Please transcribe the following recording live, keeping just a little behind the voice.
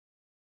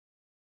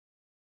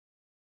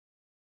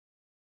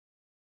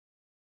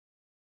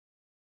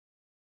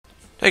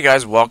Hey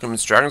guys, welcome.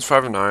 It's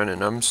Dragons509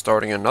 and I'm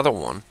starting another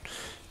one.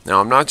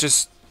 Now I'm not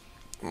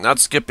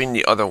skipping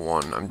the other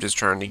one. I'm just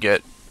trying to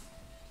get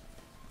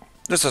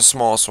just a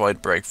small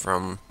slight break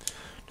from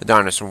the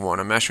dinosaur one.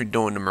 I'm actually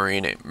doing the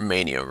Marine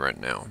Mania right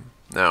now.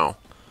 Now,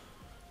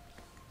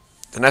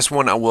 the next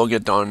one I will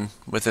get done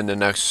within the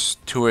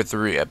next 2 or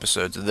 3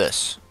 episodes of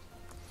this.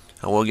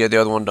 I will get the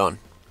other one done.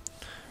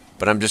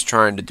 But I'm just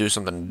trying to do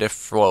something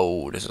different.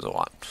 Whoa, this is a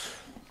lot.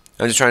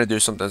 I'm just trying to do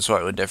something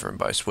slightly different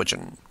by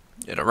switching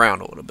it around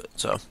a little bit.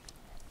 So,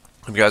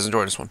 hope you guys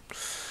enjoy this one.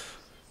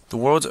 The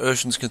world's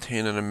oceans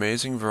contain an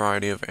amazing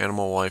variety of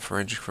animal life,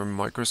 ranging from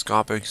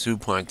microscopic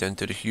zooplankton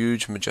to the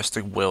huge,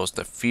 majestic whales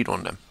that feed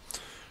on them.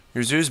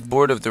 Your zoo's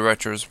board of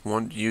directors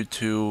want you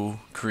to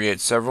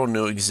create several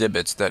new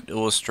exhibits that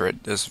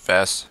illustrate this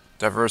vast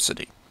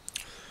diversity.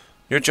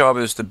 Your job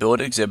is to build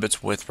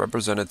exhibits with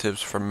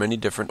representatives from many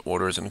different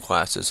orders and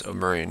classes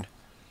of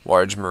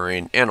large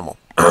marine animal.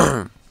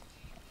 In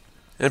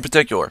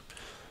particular,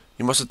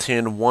 you must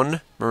obtain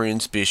one marine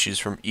species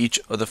from each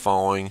of the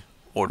following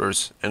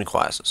orders and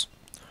classes.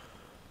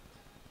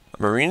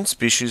 A marine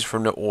species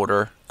from the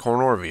order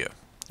Cornivora,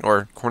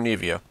 or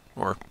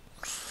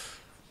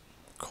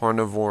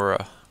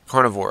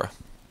Carnivora,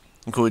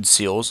 includes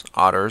seals,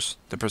 otters,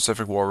 the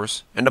Pacific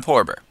walrus, and the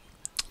polar bear.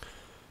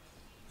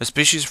 A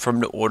species from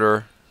the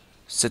order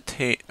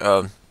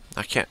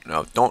I can't,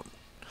 no, don't,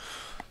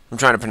 I'm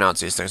trying to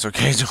pronounce these things,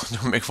 okay?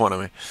 Don't make fun of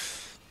me.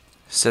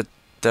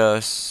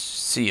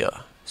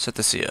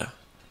 Cetacea,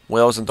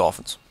 whales and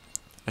dolphins.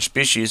 A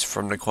species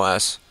from the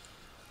class,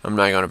 I'm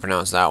not going to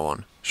pronounce that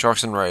one,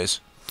 sharks and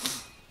rays.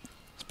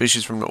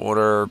 Species from the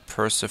order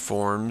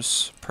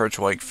Perciformes,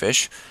 perch-like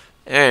fish,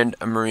 and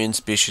a marine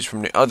species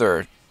from the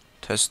other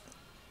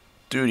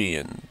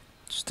Testudens,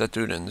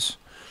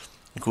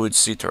 includes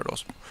sea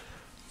turtles.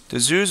 The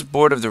zoo's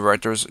board of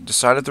directors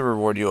decided to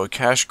reward you a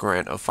cash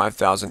grant of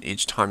 $5,000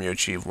 each time you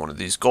achieve one of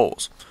these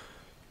goals.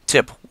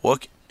 Tip: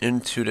 look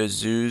into the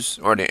zoo's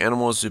or the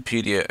animal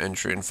zoopedia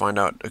entry and find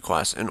out a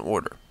class and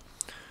order.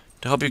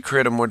 To help you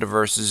create a more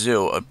diverse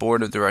zoo, a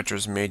board of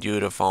directors made you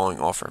the following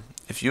offer.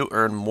 If you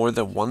earn more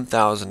than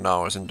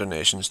 $1,000 in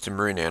donations to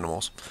marine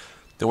animals,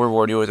 they'll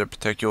reward you with a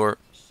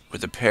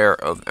pair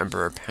of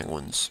emperor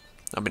penguins.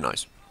 That'd be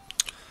nice.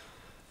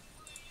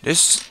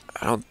 This,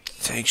 I don't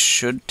think,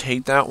 should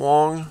take that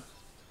long.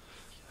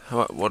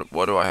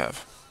 What do I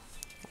have?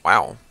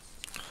 Wow.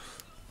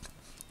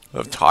 I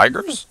have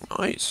tigers?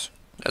 Nice.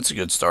 That's a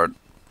good start.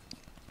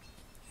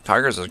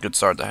 Tigers is a good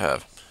start to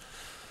have.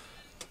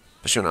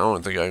 But shoot, I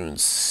don't think I've even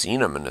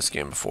seen them in this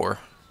game before.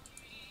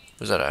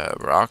 Was that a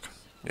rock?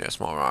 Yeah, a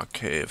small rock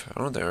cave. I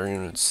don't think I've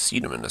even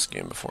seen them in this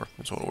game before.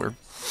 That's a little weird.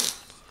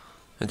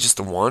 And just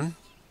the one?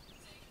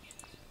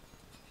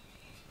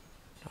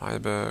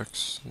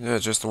 Ibex. Yeah,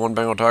 just the one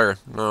Bengal tiger.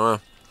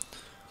 No.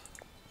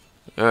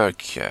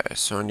 Okay,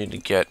 so I need to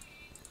get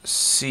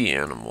sea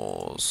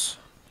animals.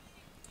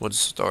 What's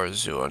Star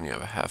Zoo? I only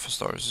have a half a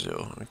Star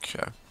Zoo.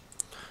 Okay.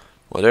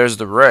 Well, there's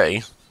the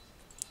ray.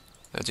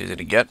 That's easy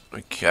to get.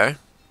 Okay.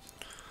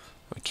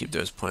 I'll keep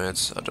those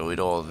plants. I'll delete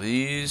all of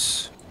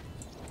these.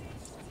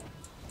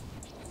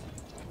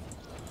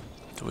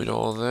 Delete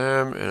all of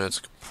them, and it's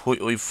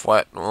completely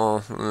flat.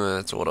 Oh,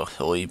 it's a little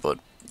hilly, but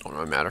don't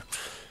really matter.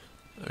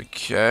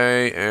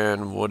 Okay,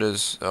 and what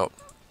is... Oh,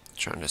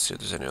 trying to see if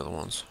there's any other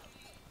ones.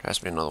 There has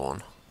to be another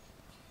one.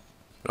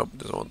 Nope,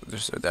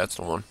 that's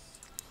the one.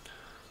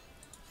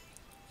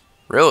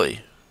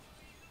 Really?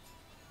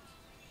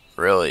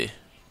 Really?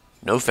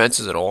 No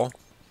fences at all?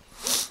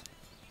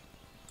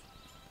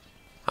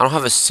 I don't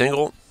have a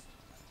single...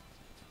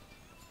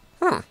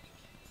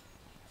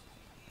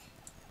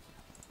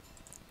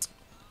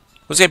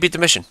 Let's get beat the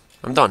mission.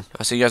 I'm done.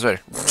 I'll see you guys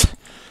later.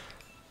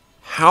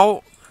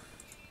 How...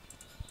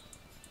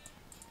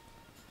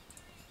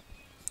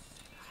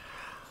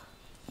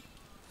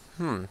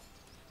 Hmm.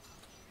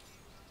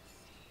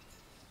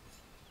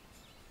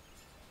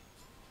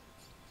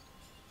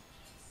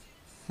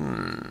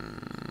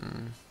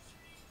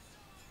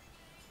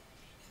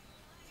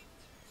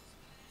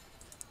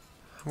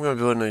 I'm gonna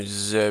build an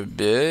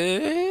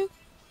exhibit.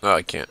 Oh,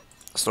 I can't.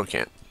 I still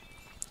can't.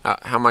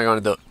 How am I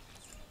gonna do it?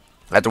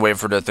 I have to wait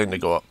for the thing to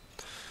go up.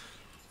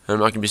 I'm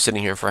not gonna be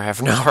sitting here for half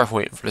an hour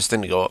waiting for this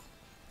thing to go up.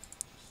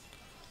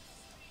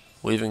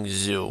 Leaving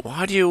zoo.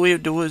 Why do you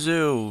leave to a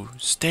zoo?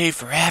 Stay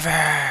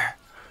forever.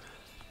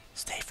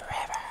 Stay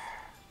forever.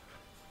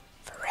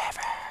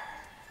 Forever.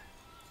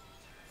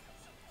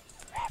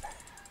 Forever.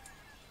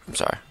 I'm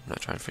sorry. I'm not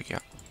trying to freak you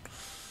out.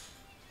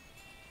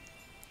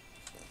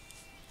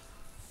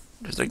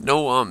 There's like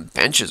no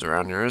benches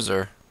around here, is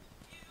there?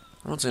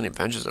 I don't see any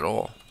benches at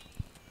all.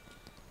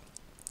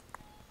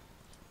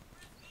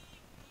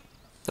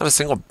 Not a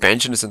single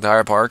bench in this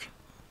entire park.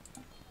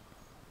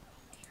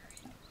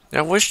 Yeah,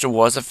 I wish there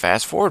was a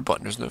fast forward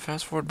button. There's no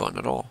fast forward button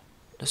at all.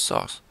 This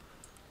sucks.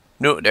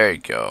 No, there you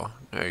go.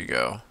 There you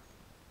go.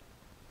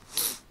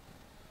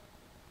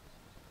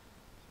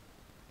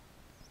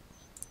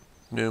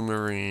 New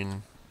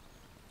marine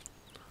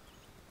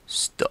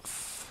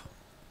stuff.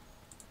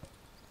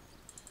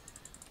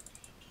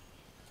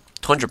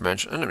 Tundra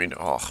bench. I didn't mean to.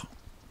 Oh,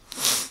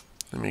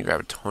 I mean grab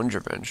a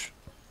tundra bench.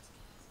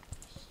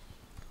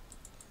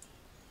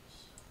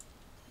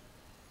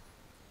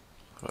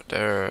 About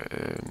there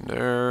and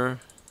there.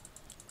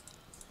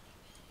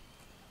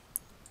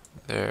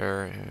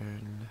 There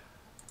and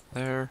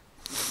there.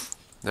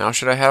 Now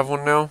should I have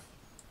one now?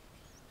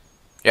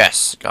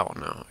 Yes, got one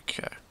now.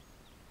 Okay.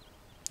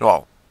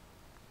 Oh.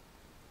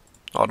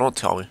 Oh, don't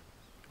tell me.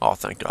 Oh,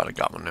 thank God I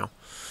got one now.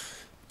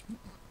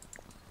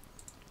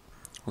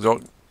 So,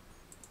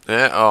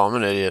 oh, I'm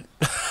an idiot.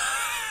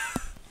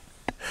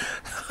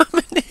 I'm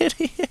an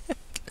idiot.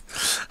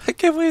 I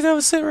can't believe that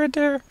was sitting right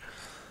there.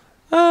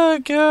 Oh,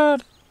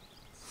 God.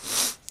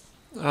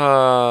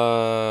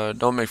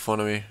 Don't make fun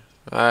of me.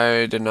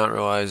 I did not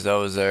realize that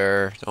was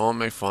there. Don't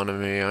make fun of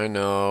me. I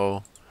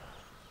know.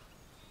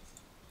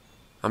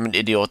 I'm an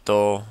idiot,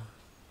 though.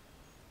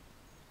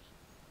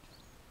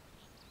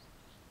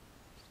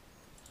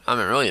 I'm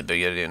really a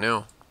big idiot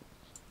now.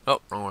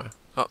 Oh, wrong way.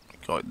 Oh,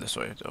 go this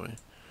way, tell me.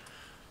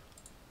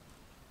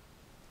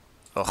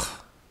 Ugh.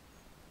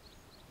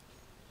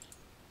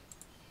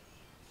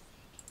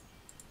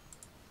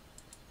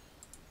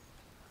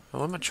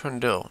 What am I trying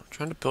to do? I'm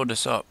trying to build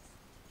this up.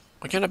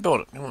 Why can't I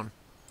build it? Come on.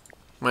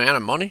 Am I out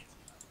of money?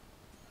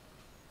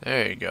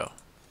 There you go.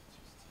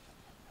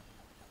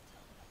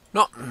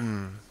 No.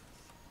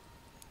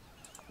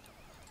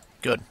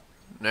 Good.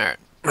 Alright.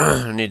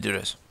 I need to do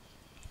this.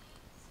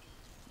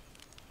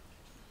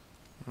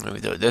 Let me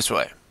do it this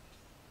way.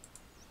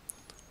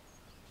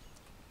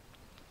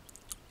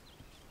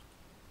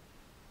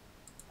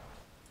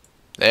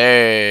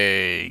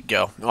 There you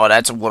go. Oh,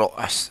 that's a little...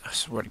 I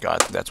swear to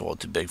God, that's a little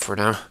too big for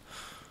them.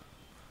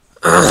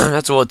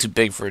 That's a little too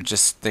big for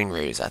just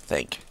stingrays, I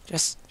think.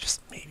 Just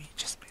maybe.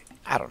 Just maybe.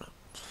 I don't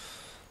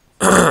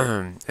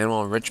know.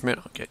 Animal enrichment.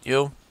 I'll get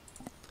you.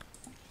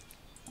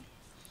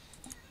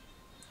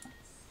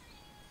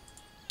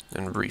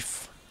 And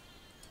reef.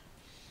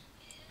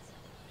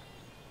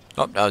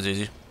 Oh, that was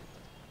easy.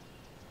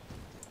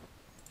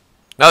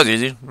 That was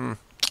easy. I'm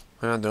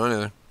not doing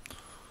anything.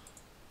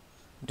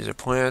 These are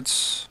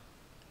plants.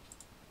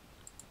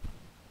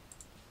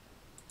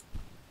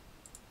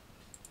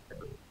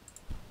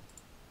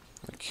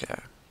 Okay.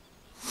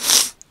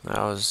 That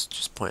was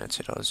just plants.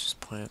 That was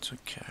just plants.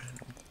 Okay.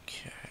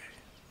 Okay.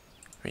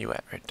 Where you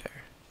at? Right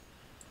there.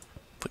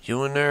 Put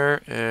you in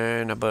there,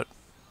 and about...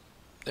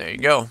 There you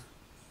go.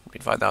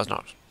 Need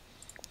 $5,000.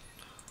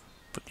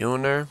 Put you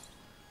in there.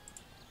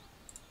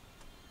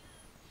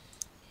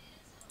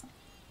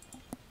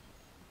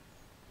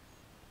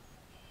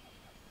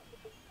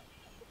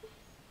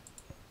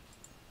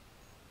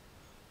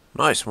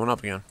 Nice, one up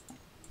again.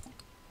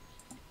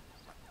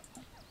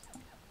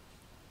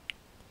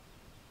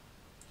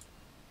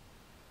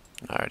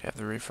 I already have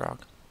the refrog.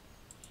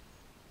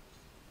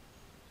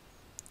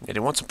 Yeah, they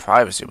want some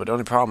privacy, but the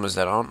only problem is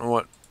that I don't know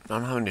what... I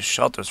don't have any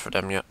shelters for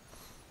them yet.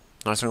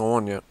 Not a single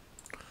one yet.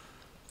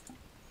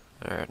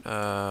 Alright,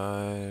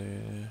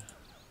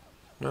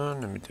 no,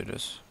 let me do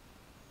this.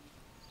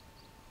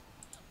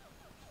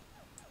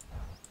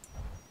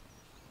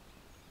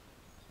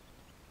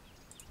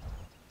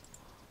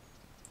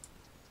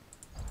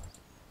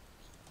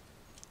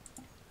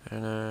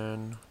 And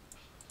then...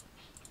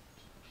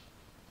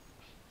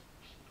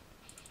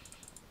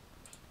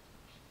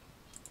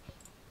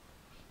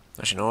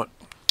 Actually, you know what?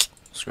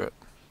 Screw it.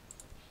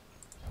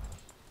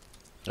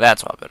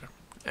 That's a lot better.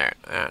 Alright,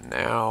 and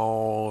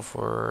now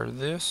for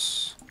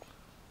this.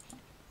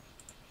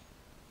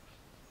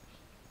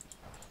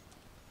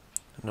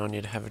 No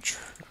need to have a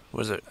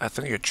was it? I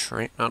think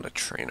not a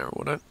trainer,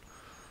 would it?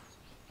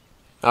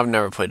 I've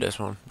never played this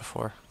one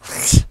before.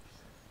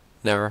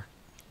 Never.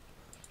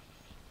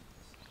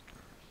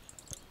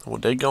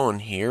 Would they go in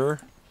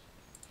here?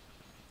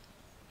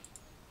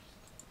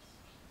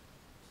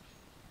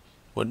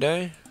 Would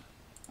they?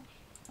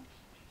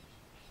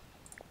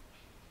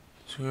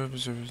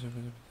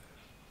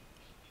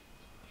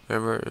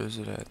 Where is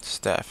it at?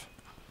 Staff.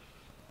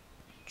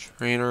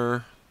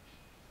 Trainer.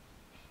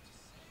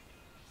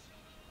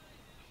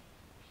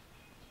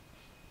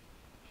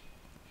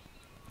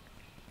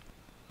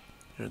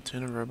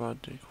 Antenna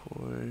robot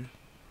decoy.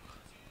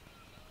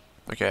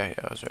 Okay,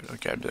 yeah, I was right.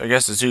 Okay, I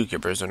guess the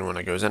zookeeper is the only one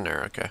that goes in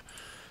there. Okay.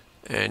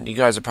 And you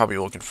guys are probably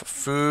looking for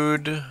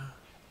food.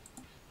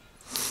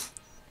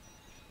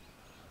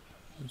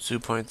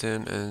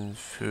 Zooplankton and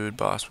food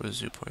boss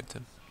was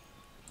zooplankton.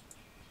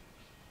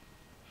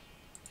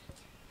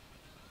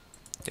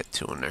 Get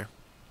two in there.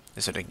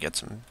 So they can get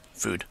some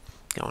food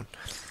going.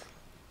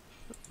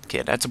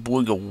 Okay, that's a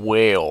beluga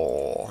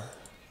whale.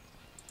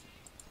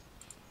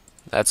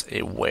 That's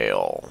a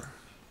whale.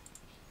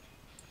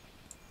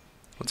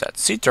 What's that?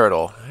 Sea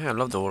turtle. Yeah, I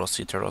love the little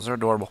sea turtles. They're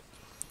adorable.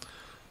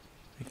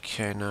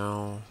 Okay,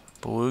 now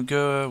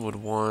beluga would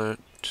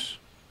want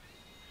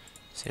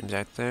same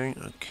exact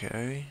thing.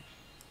 Okay.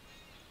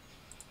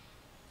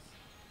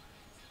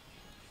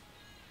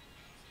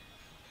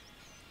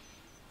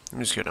 Let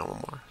me just go down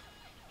one more.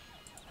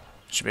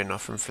 Should be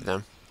enough room for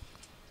them.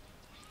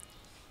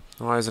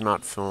 Why is it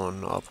not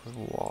filling up with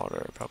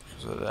water? Probably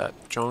because of that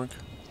junk.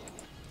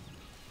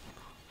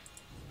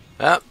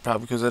 Yeah,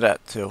 probably because of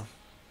that too.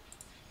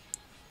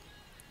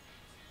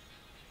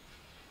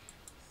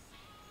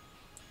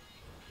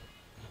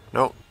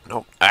 Nope,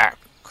 nope. Ah,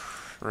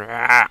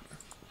 crap.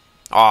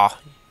 Aw,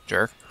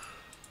 jerk.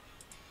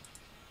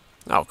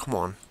 Oh, come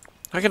on.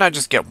 How can I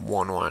just get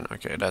one wine?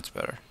 Okay, that's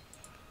better.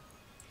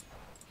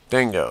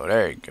 Bingo,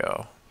 there you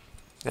go.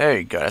 There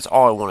you go, that's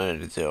all I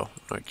wanted to do.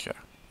 Okay.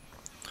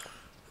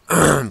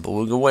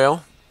 Beluga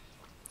whale.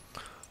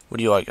 What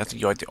do you like? I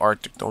think you like the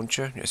Arctic, don't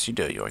you? Yes, you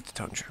do. You like the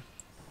tundra.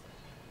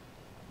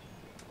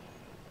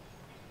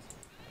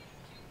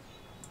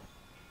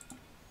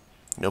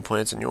 No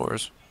plants in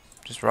yours.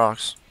 Just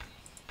rocks.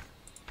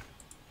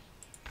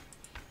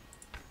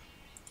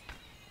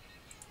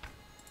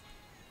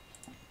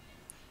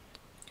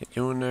 Get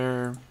you in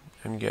there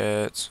and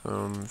get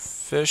some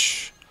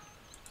fish.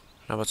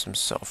 How about some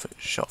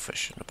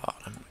shellfish in the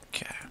bottom?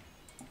 Okay.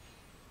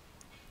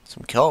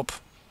 Some kelp.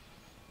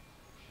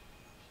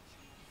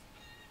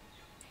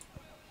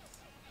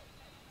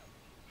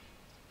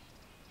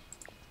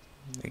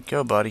 There you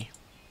go, buddy.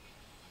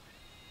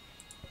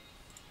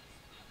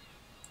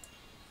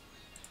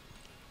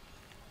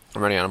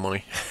 I'm running out of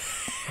money.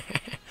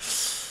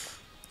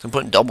 So I'm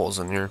putting doubles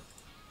in here.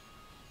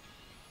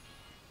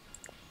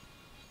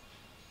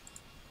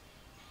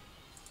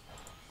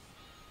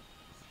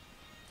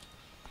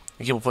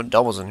 I keep putting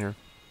doubles in here.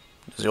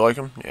 Does he like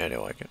them? Yeah, they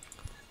like it.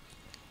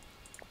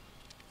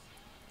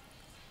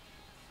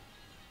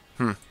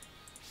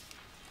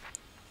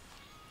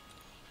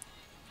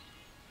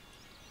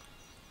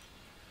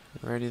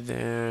 Ready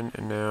then,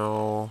 and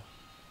now...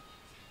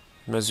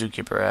 Where's my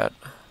zookeeper at?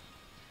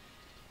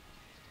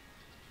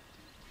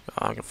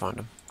 Oh, I can find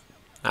him.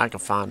 I can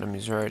find him.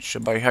 He's right.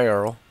 Should be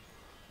here.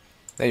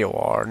 There you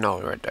are. No,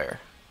 you're right there.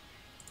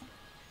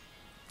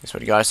 Guess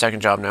what? You got a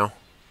second job now.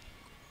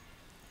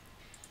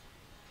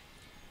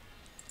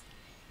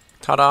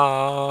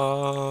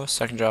 Ta-da!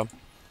 Second job.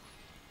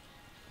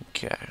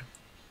 Okay.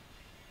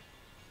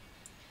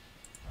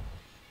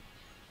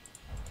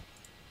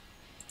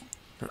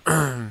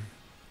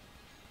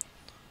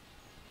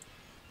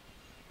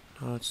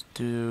 Let's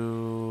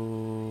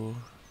do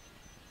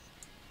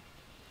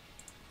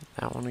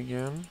that one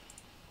again.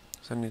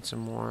 'Cause I need some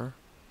more.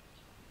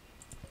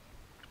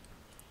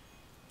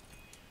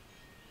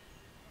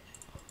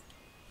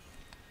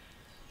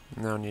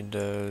 Now I need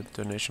the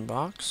donation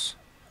box.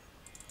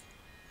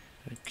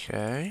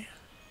 Okay.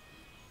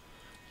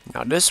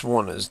 Now this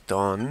one is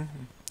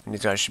done. And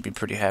these guys should be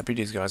pretty happy.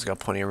 These guys got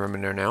plenty of room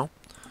in there now.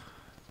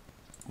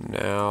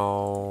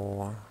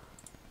 Now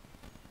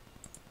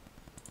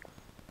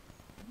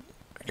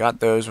I got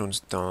those ones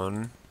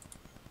done.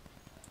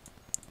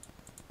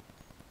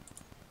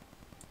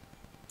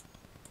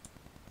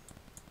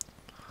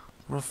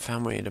 What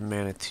family the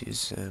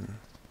manatees in?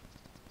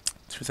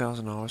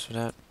 $2,000 for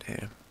that?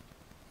 Damn.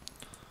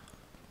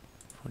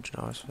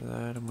 $400 for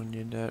that. I'm gonna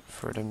need that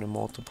for them to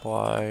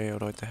multiply. I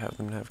would like to have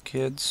them have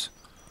kids.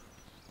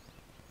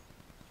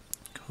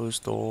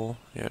 Coastal.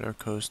 Yeah, they're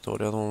coastal.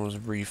 The other one was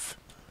reef.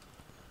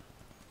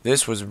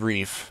 This was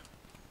reef.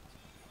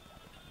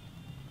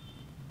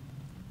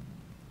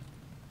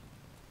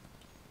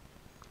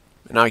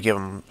 And I give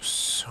them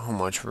so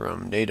much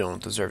room. They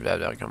don't deserve that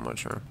kind of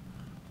much room.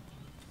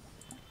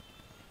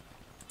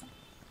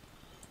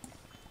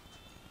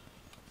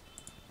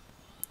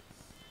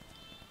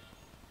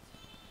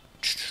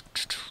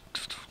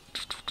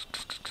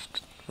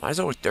 Why is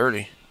it always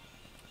dirty?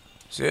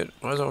 See it?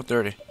 Why is it always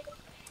dirty?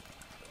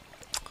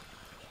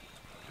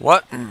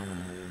 What?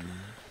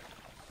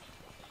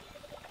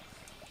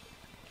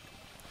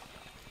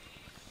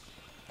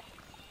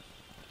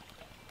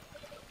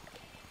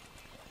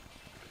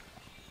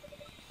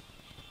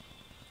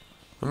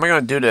 What am I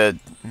gonna do to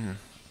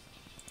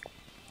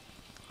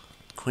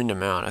clean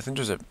them out? I think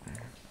there's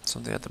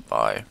something I have to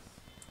buy.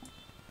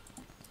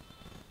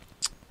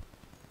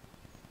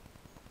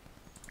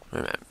 Wait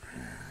a minute.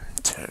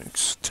 Tank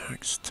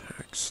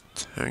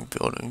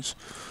buildings.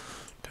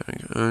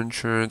 Tank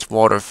entrance,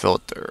 water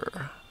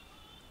filter.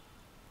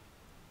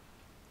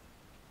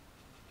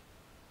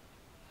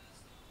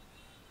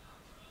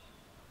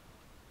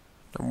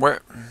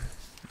 Where?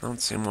 I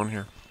don't see him on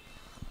here.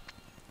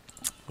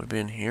 Would it be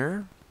in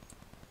here?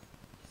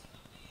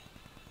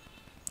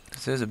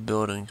 This is a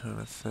building kind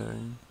of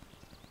thing.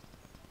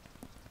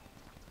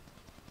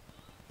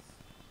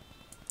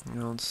 I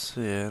don't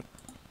see it.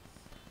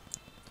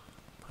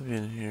 Probably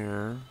in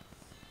here.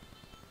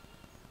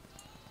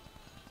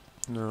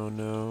 No.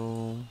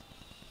 No,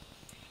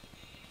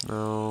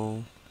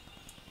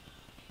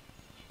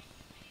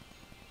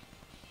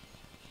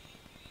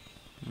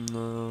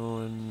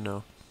 and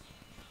no.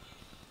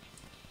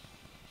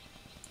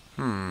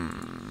 I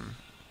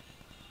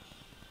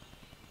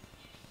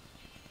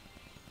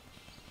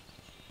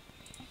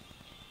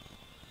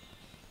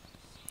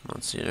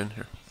don't see it in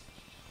here.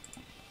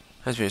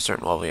 Has to be a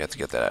certain level you have to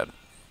get that at.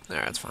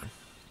 There, that's fine.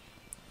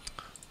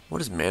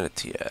 What is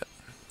manatee at?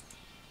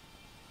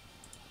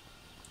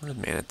 What is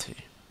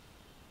manatee?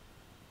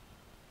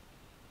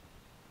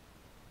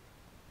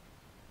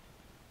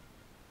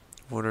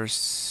 Water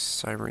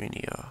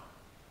Sirenia.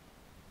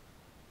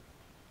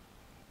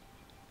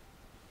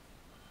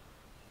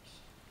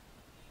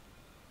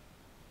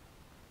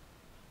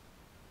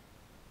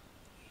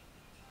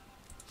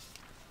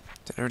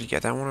 Did I already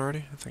get that one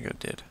already? I think I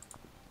did.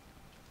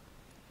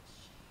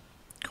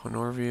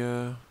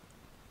 Cornorvia.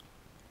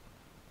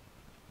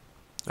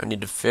 I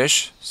need to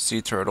fish,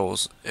 sea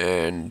turtles,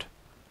 and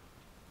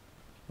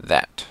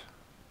that.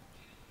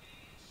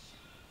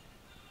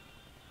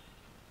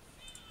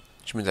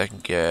 Which means I can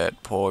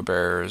get polar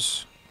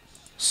bears,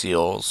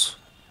 seals.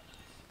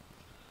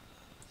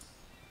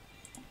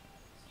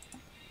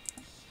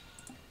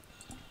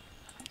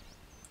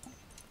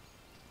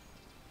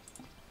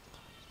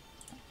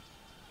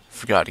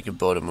 Forgot you could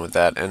build them with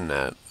that and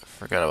that.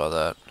 Forgot about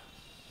that.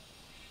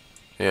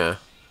 Yeah.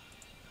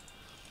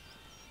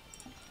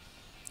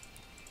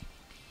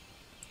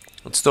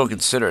 It's still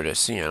considered a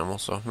sea animal,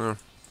 so yeah.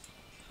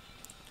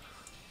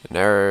 And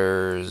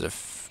there's a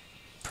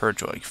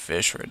perch-like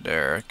fish right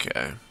there.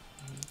 Okay.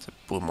 It's a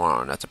blue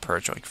marlin. That's a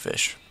perch-like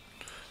fish.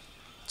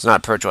 It's not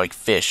a perch-like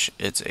fish.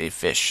 It's a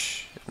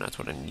fish. And that's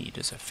what I need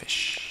is a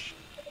fish.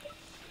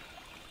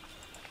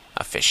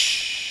 A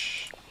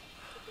fish.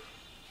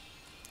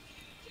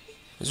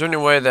 Is there any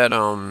way that, do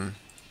I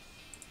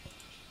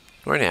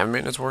already have a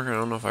maintenance worker? I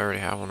don't know if I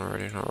already have one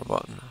already. No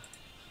button.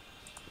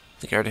 I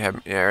think I already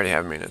have, yeah, I already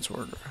have a maintenance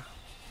worker.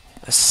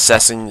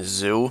 Assessing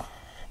zoo.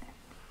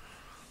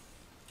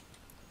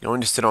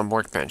 Going to sit on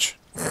workbench.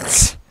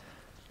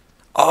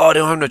 Oh, they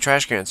don't have no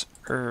trash cans.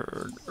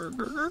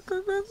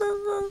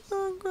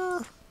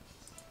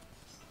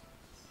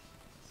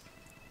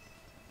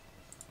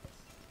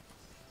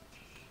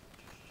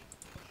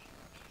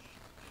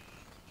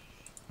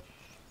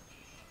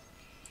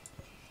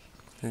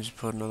 Just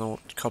put another one,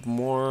 couple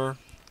more.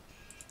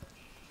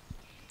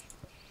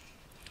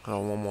 Oh,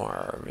 one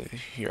more over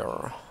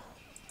here.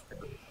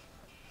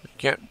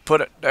 Can't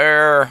put it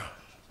there.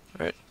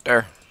 Right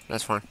there.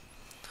 That's fine.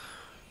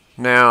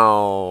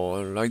 Now,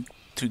 I'd like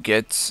to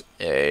get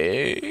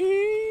a...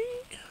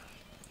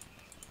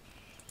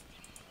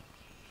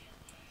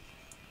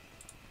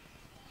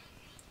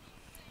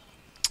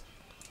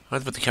 I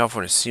have to put the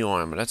California seal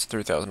on, but that's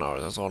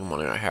 $3,000. That's all the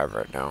money I have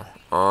right now.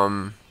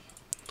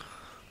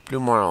 Blue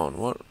marlin.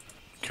 What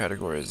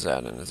category is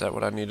that in? Is that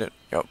what I needed?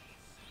 Yep.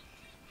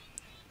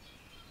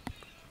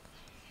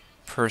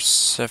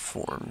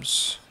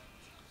 Perseforms.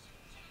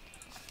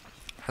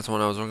 That's the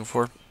one I was looking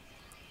for.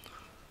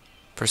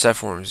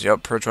 Perseforms.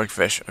 Yep, perch-like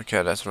fish.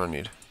 Okay, that's what I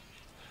need.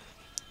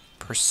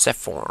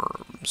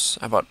 Perseforms.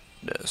 How about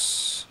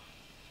this?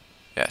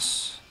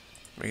 Yes.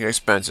 Make it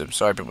expensive.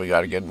 Sorry, people. You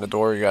gotta get in the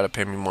door. You gotta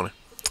pay me money.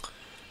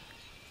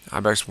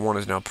 Ibex 1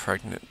 is now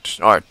pregnant.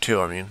 Alright,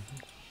 2, I mean.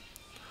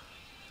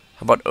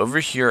 How about over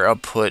here, I'll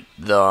put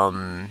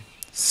the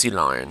sea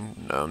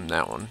lion.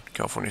 That one.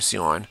 California sea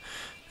lion.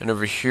 And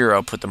over here,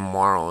 I'll put the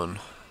marlin.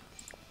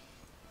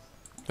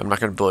 I'm not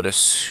going to build a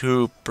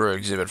super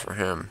exhibit for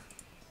him.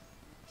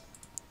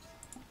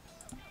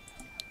 I'm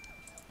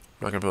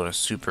not going to build a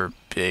super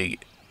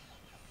big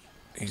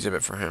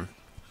exhibit for him.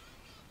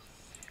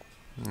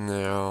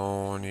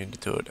 Now, I need to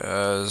do it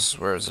as...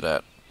 Where is it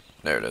at?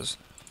 There it is.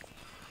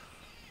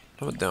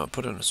 No,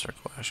 put it in a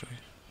circle, actually.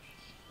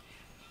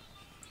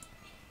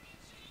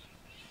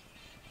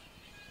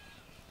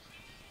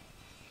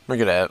 Look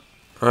at that.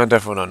 I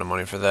definitely don't have the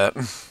money for that.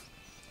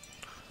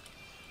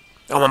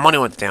 Oh, my money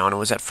went down. It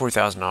was at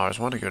 $4,000.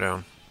 Why'd it go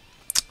down?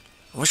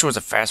 I wish there was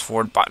a fast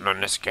forward button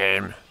on this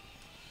game.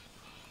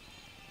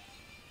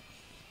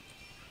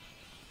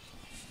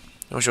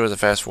 I wish there was a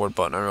fast forward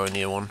button. I really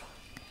need one.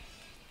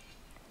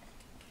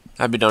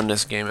 I'd be done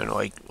this game in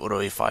like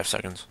literally 5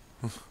 seconds.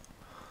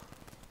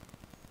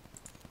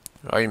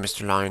 Are you,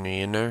 Mr. Lion? Are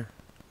you in there?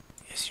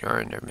 Yes, you are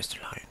in there,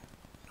 Mr. Lion.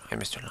 Hi,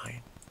 Mr.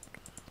 Lion.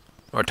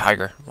 Or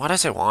Tiger. Why'd I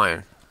say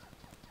lion?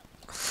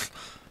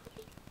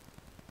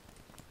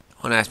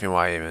 Don't ask me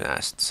why I even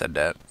said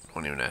that.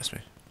 Don't even ask me.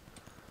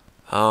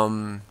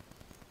 I'm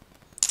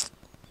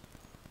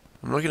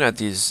looking at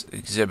these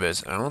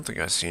exhibits. I don't think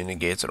I see any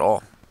gates at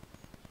all.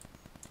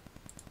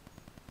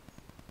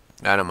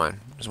 I don't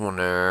mind. There's one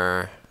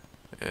there.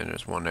 And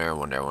there's one there,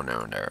 one there, one there,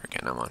 one there. Okay,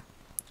 never mind.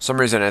 For some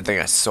reason, I didn't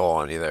think I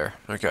saw any there.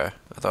 Okay.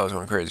 I thought I was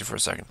going crazy for a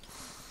second.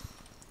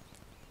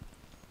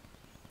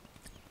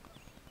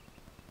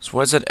 So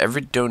what is it?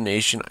 Every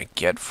donation I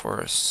get for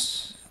a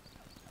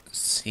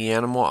sea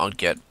animal, I'll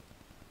get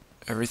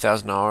every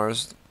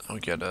 $1,000. I'll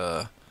get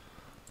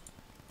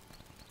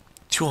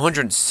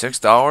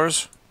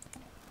 $206.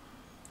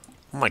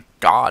 Oh my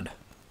god!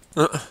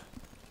 I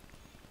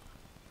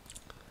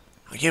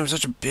gave him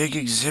such a big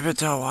exhibit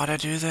though. Why'd I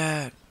do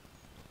that?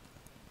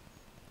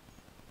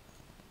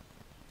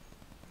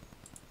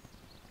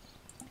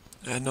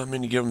 I did not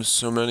mean to give him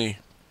so many.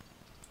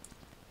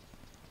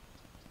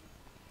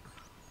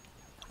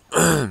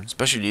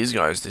 Especially these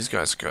guys. These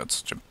guys got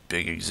such a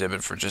big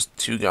exhibit for just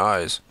 2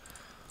 guys.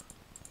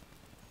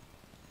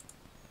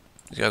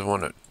 These guys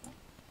want to...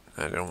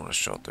 I don't want a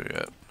shelter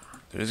yet.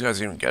 Do these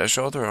guys even get a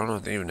shelter? I don't know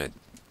if they even if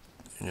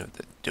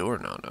they do or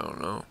not. I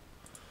don't know.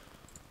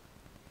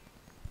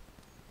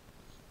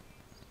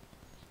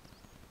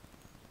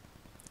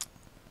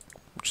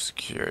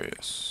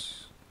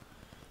 Furious.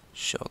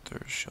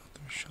 Shelter,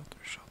 shelter, shelter,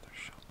 shelter,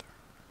 shelter.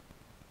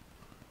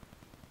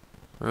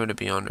 We're going to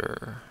be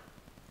under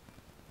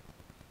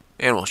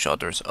animal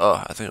shelters.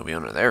 Oh, I think it'll be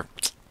under there.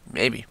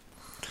 Maybe.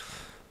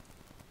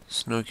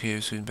 Snow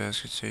cave, swing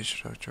basket, stage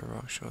structure,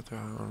 rock shelter,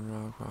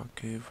 island, rock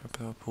cave,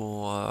 repel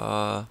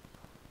pool,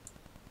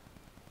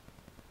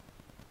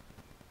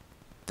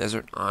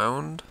 desert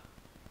island?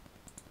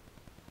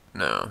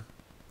 No.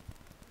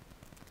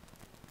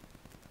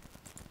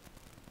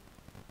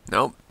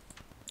 Nope.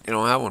 You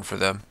don't have one for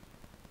them.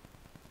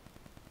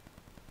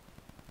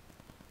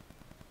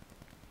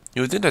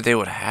 You would think that they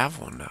would have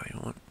one now.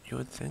 You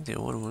would think they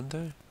would, wouldn't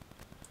they?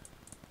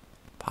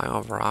 Pile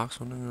of rocks,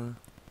 something.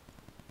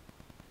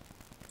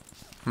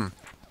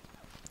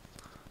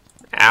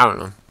 I don't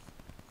know.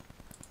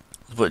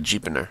 Let's put a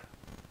Jeep in there.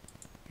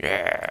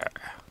 Yeah.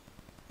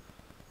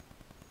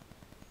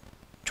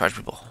 Charge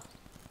people.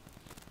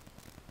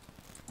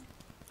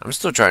 I'm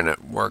still trying to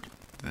work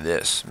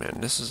this, man.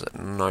 This is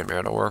a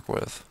nightmare to work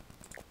with.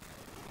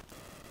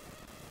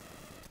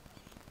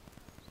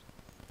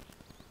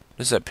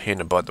 This is a pain in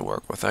the butt to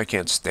work with. I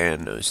can't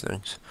stand those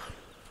things.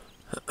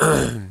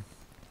 Had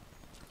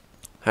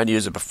to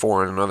use it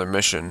before in another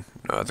mission.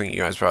 I think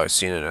you guys probably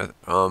seen it.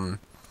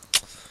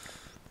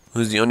 It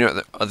was the only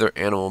other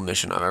animal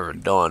mission I've ever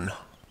done.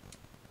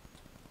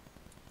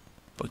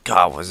 But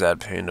God, was that a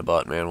pain in the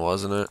butt, man,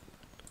 wasn't it?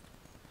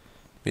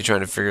 Me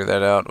trying to figure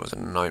that out was a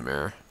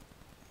nightmare.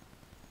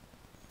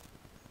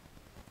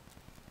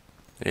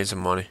 I need some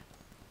money.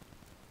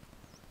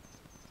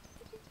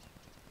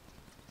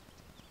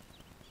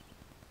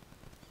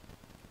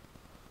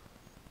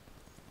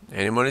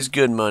 Any money's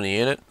good money,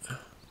 ain't it?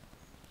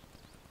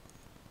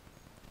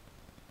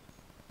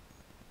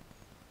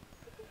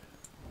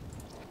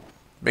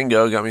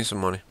 Bingo, got me some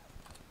money.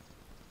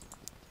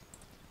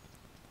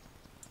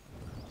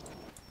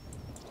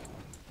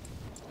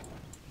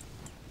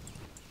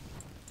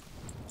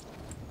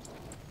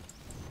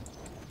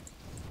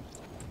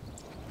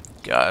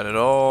 Got it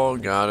all,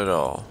 got it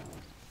all.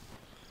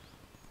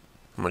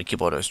 I'm gonna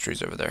keep all those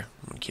trees over there.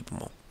 I'm gonna keep them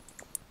all.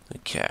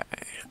 Okay.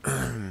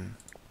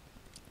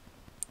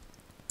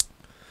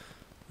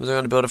 Was I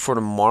gonna build it for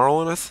tomorrow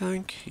one, I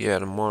think? Yeah,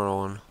 tomorrow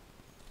one.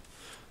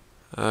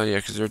 Yeah,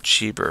 because they're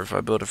cheaper. If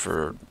I build it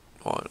for...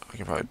 Well, I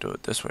can probably do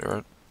it this way,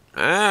 right?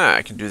 Ah,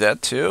 I can do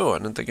that too. I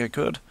didn't think I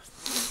could.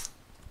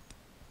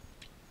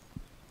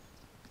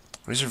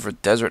 These are for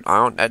Desert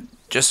Island. That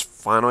just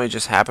finally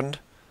just happened.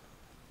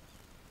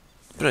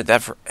 It's been like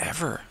that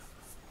forever.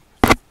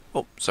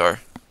 Oh, sorry.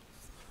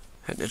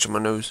 Had an itch on my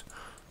nose.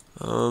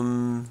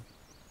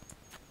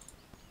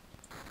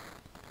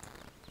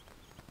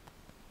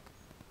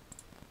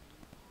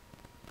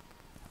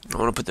 I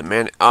want to put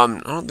the I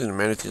don't think the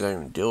manatees I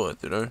even deal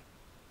with, did I?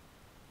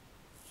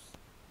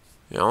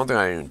 Yeah, I don't think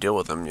I even deal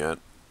with them yet.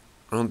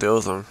 I don't deal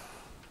with them.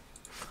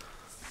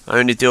 I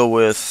only deal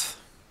with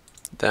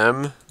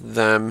them,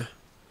 and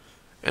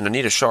I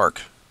need a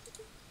shark.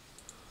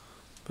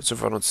 But so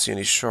far I don't see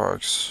any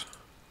sharks.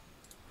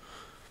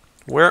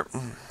 Where?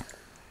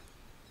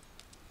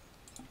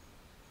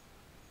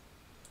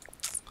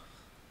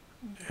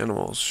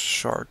 Animals,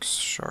 sharks,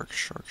 shark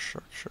should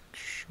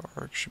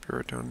be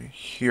right down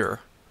here.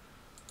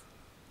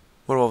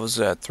 What was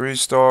that?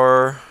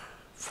 3-star,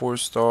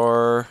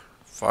 4-star,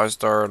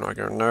 5-star, not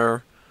getting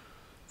there.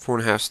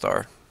 4.5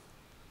 star.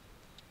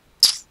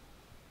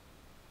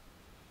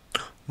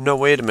 No,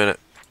 wait a minute.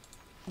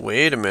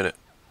 Wait a minute.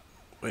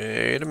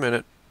 Wait a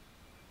minute.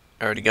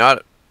 I already got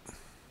it.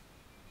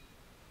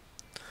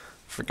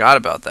 Forgot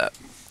about that.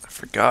 I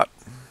forgot.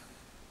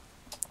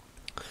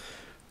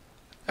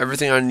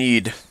 Everything I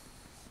need.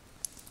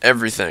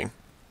 Everything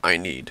I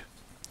need.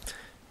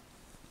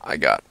 I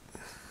got.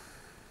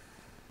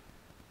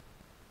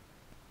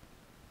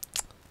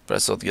 But I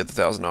still have to get the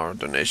 $1,000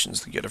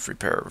 donations to get a free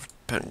pair of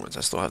penguins.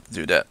 I still have to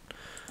do that.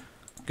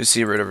 You can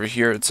see right over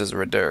here, it says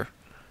right there.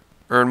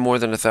 Earn more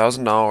than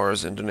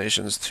 $1,000 in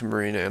donations to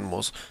marine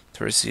animals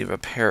to receive a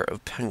pair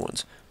of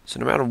penguins. So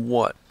no matter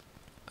what,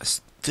 I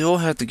still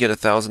have to get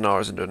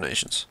 $1,000 in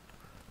donations.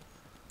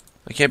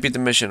 I can't beat the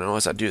mission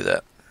unless I do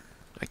that.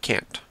 I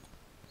can't.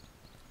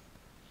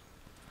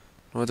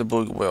 Where's the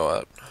blue whale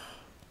at?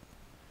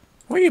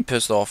 Where are you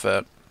pissed off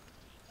at?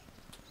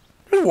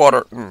 There's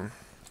water.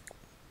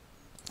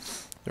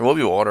 There will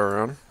be water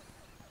around.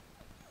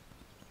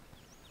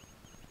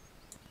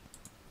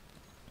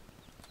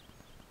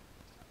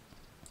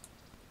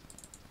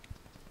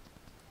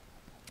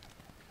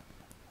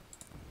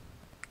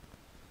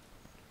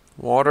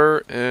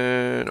 Water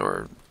and,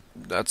 or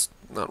that's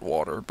not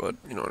water, but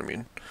you know what I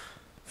mean.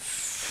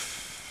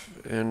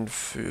 And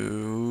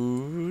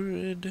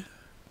food.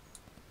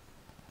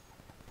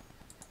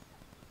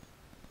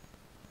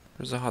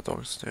 Where's the hot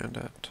dog stand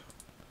at?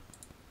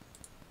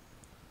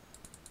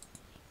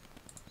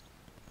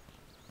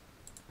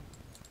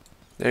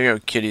 There you go,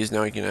 kitties.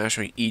 Now you can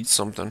actually eat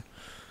something.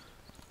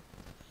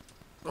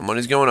 My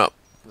money's going up.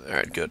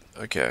 Alright, good.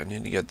 Okay, I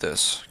need to get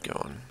this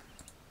going.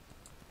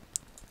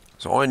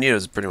 So all I need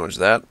is pretty much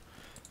that,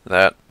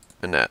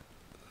 and that.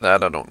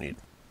 That I don't need.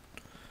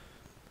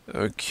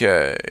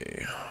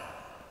 Okay.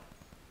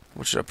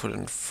 What should I put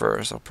in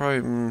first? I'll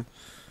probably...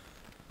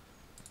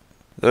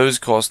 those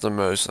cost the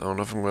most. I don't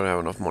know if I'm going to have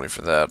enough money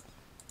for that.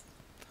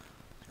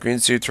 Green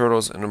sea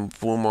turtles and a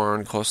blue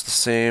marlin cost the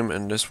same,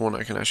 and this one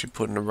I can actually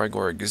put in a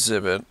regular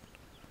exhibit.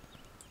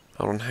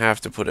 I don't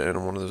have to put it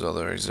in one of those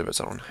other exhibits.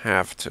 I don't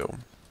have to.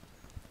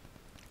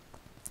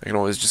 I can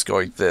always just go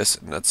like this,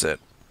 and that's it.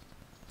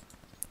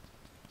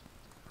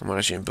 I'm not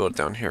actually going to build it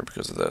down here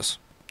because of this.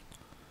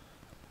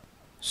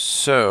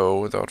 So,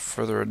 without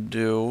further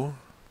ado...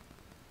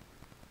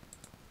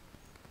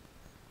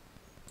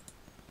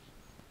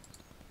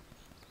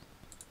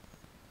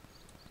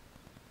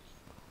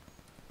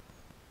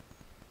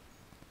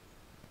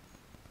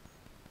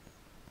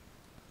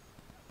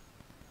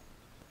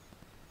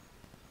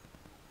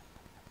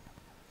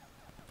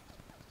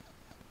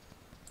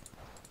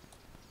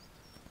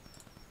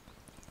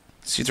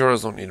 sea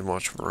turtles don't need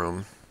much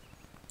room.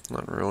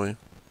 Not really.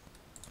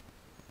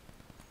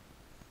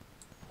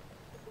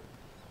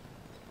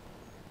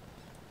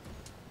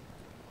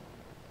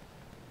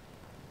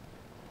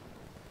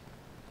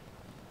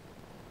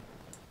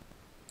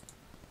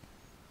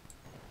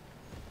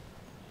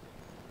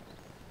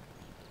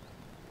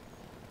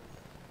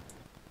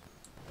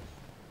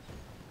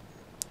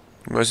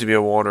 It must be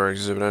a water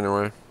exhibit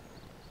anyway.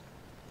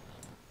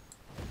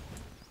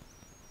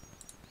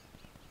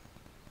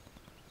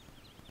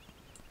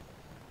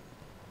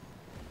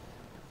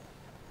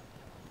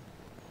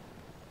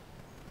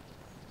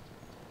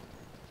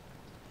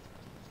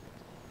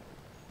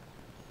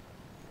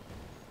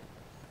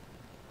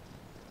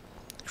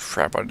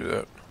 Crap, I do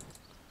that.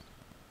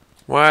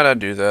 Why'd I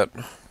do that?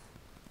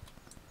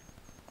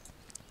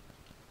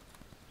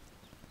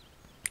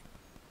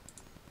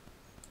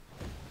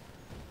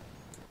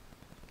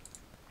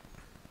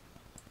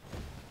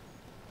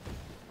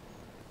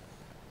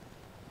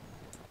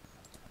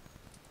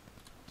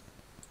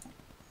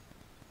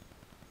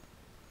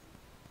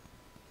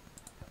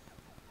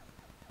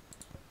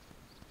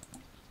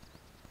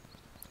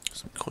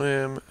 Some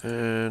clam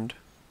and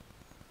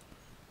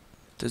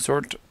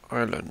Desert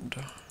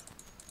Island.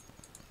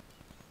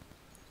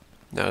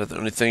 Now the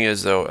only thing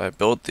is though, I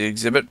built the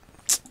exhibit.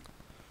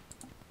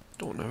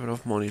 Don't have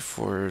enough money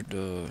for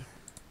the...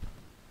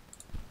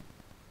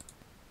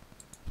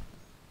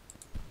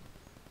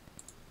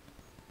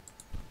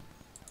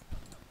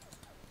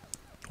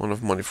 don't have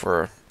enough money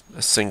for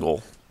a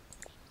single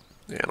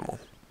animal.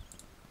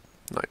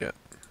 Not yet.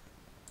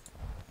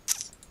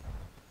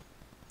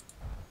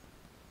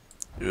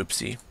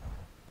 Oopsie.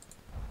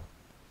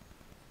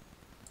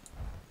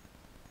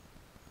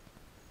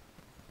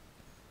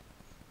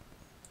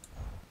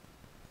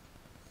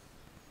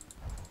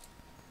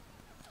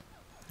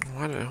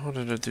 How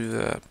did I do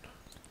that?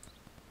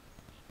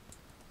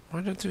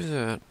 Why did I do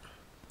that?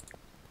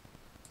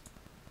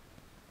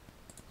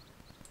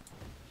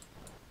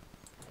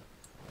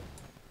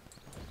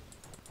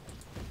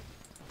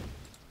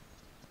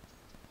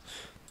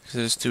 Because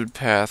this dude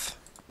path.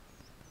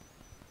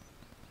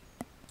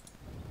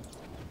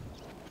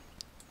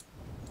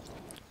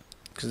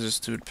 Because this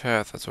dude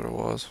path, that's what it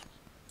was.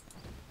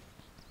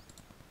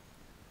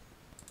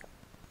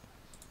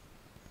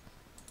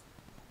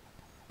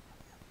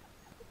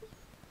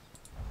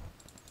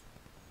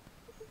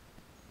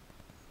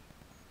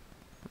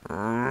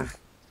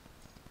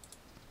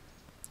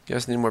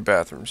 Guys need more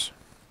bathrooms.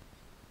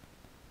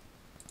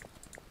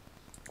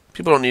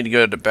 People don't need to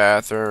go to the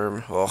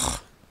bathroom. Ugh.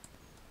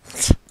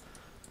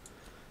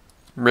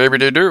 Maybe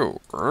they do.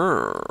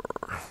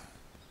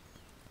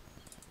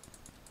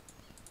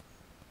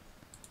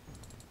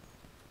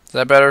 Is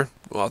that better?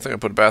 Well, I think I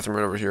put a bathroom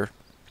right over here.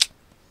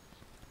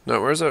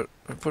 No, where's it?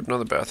 I put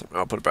another bathroom.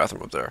 I'll put a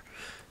bathroom up there.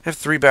 I have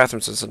 3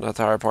 bathrooms in the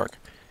entire park.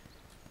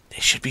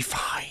 They should be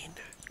fine.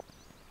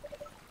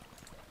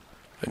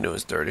 I knew it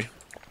was dirty.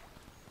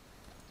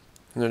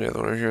 And then the other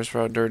one over here is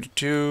probably dirty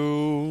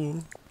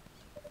too.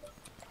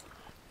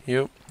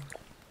 Yep.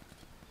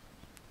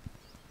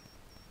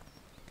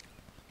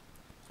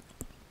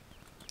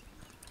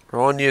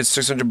 All I need is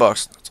 $600.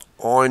 That's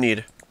all I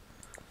need.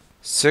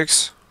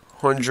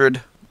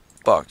 $600.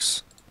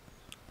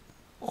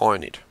 All I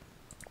need.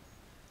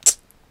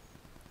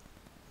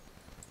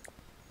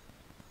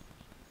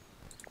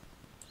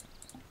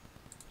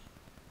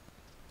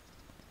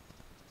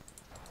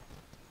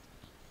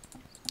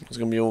 It's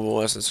gonna be a little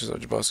less than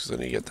 $600 because I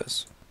need to get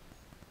this,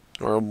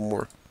 or a little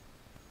more.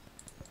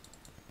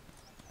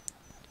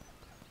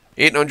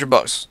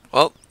 $800.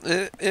 Well,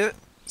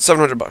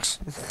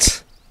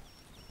 $700.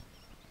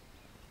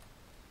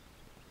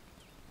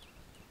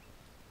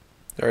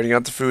 I already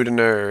got the food in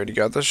there. I already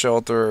got the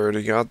shelter. I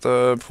already got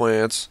the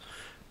plants.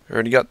 I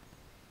already got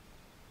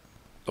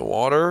the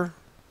water.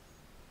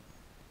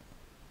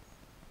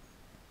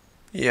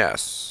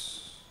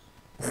 Yes.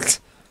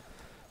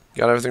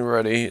 Got everything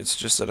ready. It's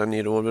just that I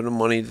need a little bit of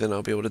money, then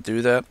I'll be able to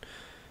do that.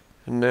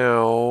 And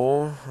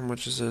now, how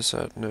much is this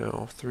at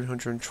now?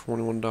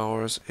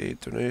 $321,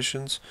 8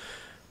 donations.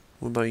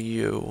 What about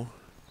you?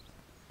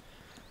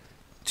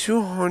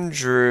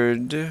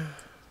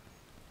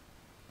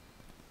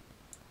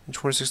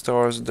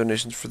 $226 in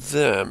donations for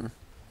them.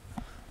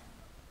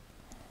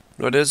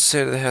 No, it does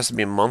say that it has to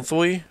be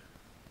monthly.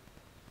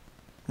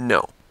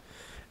 No,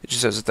 it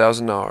just says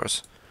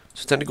 $1,000.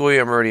 So technically,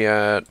 I'm already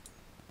at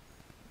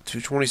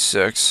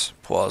 226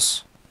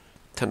 plus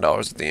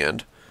 $10 at the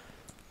end.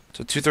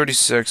 So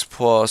 236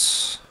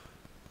 plus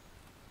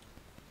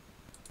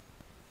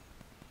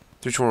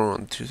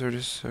 321,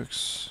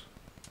 236.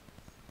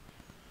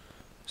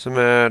 So I'm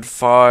at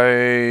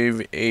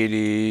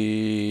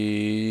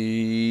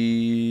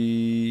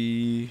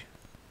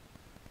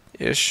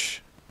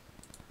 580-ish.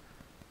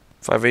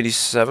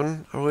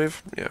 587, I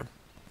believe. Yeah.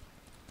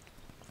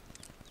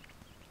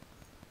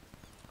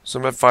 So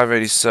I'm at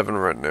 587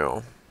 right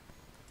now.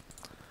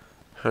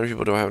 How many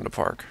people do I have in the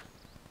park?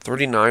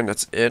 39,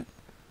 that's it.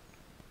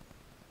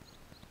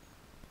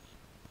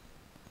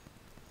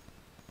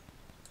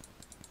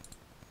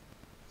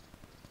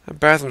 That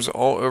bathroom's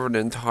all over the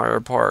entire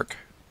park.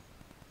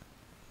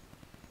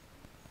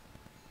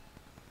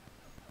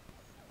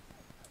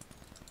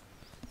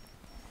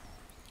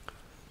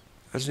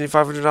 I just need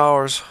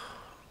 $500.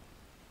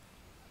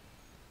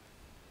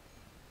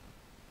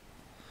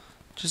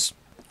 Just,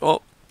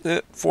 oh,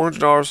 yeah,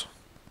 $400.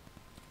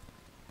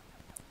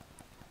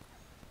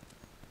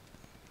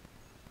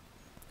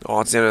 Oh,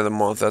 it's the end of the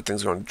month. That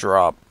thing's gonna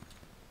drop.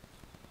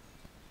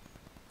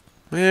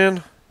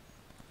 Man.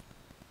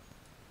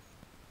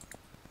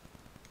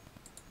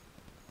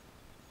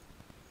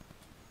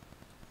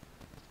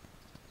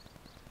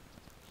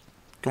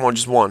 Come on,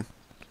 just one.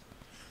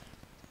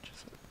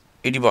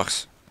 80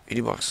 bucks.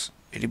 80 bucks.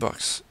 80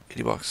 bucks.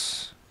 80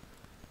 bucks.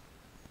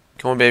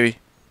 Come on, baby.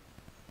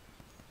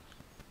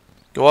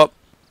 Go up.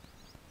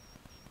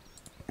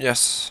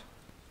 Yes.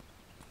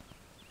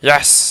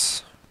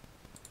 Yes!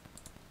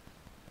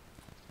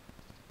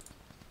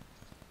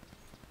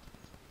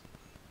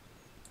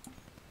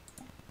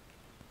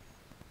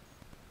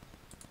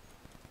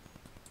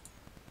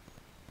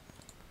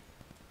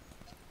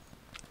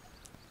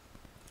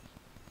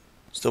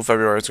 Still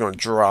February, it's gonna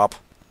drop.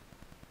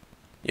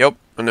 Yep,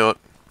 I know it.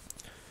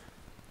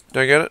 Did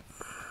I get it?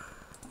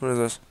 What is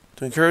this?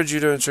 To encourage you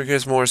to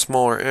showcase more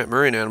smaller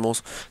marine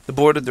animals, the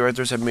board of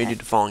directors have made you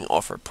the following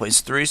offer.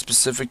 Place 3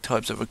 specific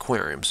types of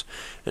aquariums,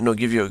 and they'll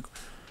give you a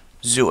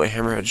zoo, a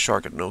hammerhead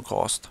shark at no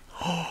cost.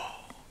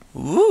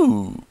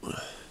 Ooh.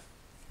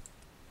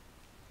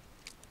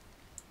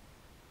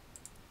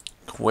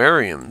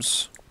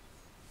 Aquariums.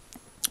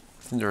 I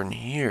think they're in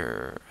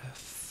here. I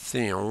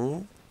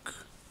think.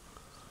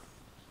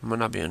 Might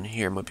not be in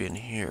here, might be in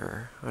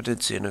here. I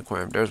did see an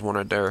aquarium. There's one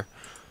right there.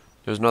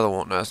 There's another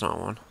one. No, that's not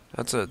one.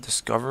 That's a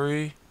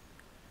Discovery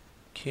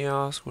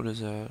kiosk. What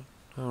is that? I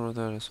don't know what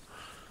that is.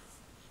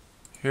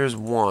 Here's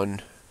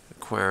one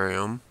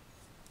aquarium.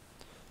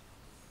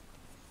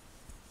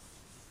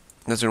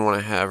 That's the one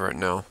I have right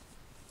now.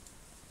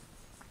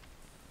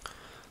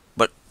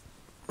 But,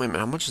 wait a minute.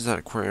 How much is that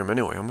aquarium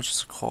anyway? How much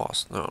does it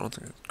cost? No, I don't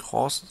think it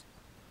costs.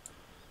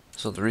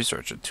 So the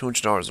research,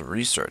 $200 of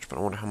research, but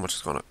I wonder how much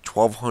it's going to.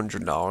 $1,200. I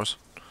don't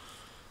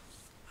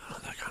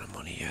have that kind of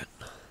money yet.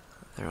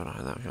 I don't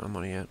have that kind of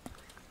money yet.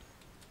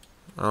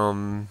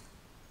 But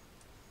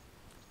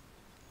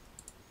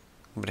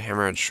a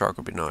hammerhead shark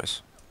would be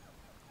nice.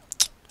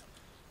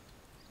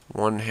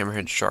 One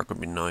hammerhead shark would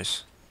be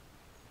nice.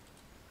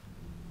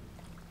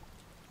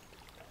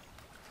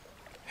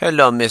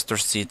 Hello, Mr.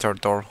 Sea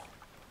Turtle.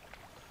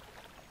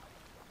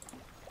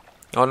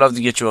 I'd love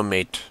to get you a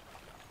mate.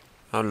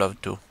 I'd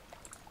love to.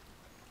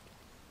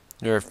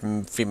 You're a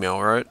female,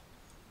 right?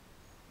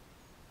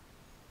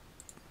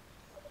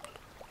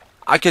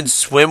 I can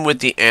swim with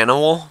the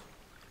animal?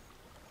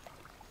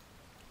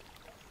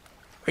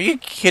 Are you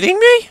kidding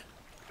me?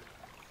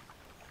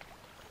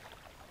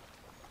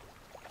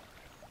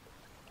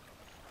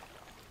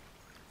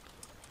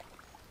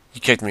 He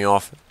kicked me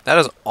off. That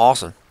is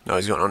awesome. No,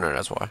 he's going under,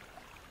 that's why.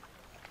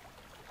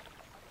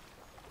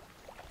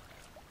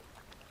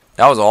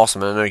 That was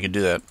awesome. I didn't know you could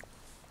do that.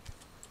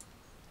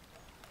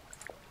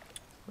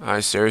 I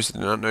seriously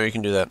did not know you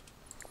can do that.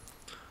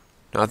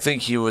 Now, I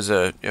think he was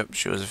a... Yep,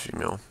 she was a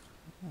female.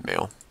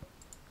 Male.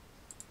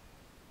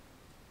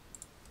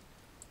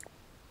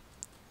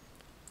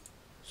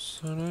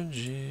 Son of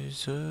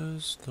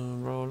Jesus,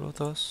 don't roll with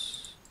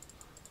us.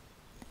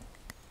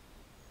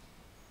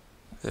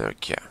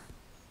 Okay.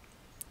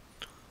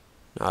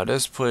 Now,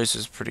 this place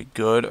is pretty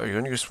good. Are you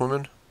gonna go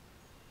swimming?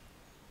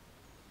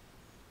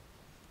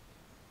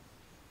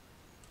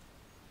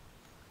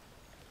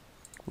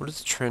 What does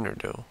the trainer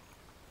do?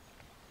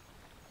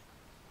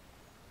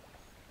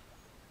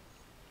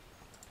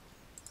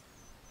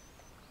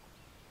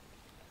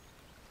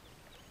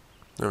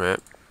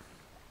 Alright.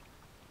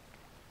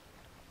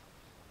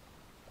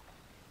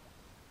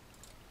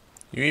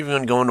 You even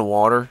gonna go in the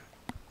water?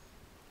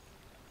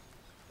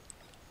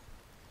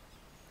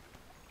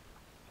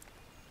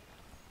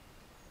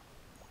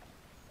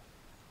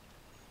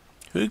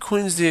 Who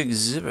cleans the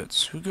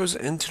exhibits? Who goes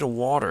into the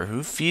water?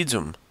 Who feeds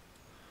them?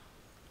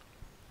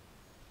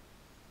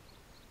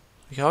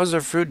 Like, how's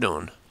their food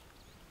doing?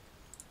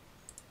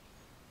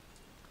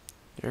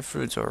 Their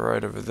food's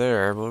alright over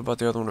there, but what about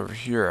the other one over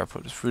here? I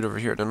put this food over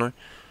here, didn't I?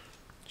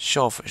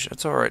 Shellfish,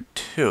 that's alright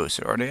too.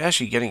 So are they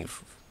actually getting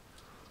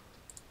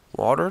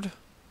watered?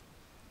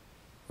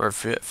 Or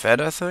fed,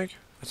 I think?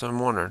 That's what I'm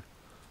wondering.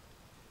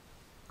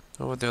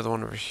 What about the other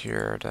one over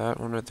here? That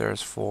one right there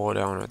is full,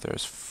 that one right there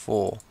is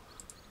full.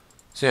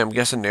 See, I'm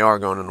guessing they are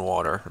going in the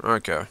water.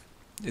 Okay.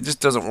 It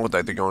just doesn't look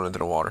like they're going into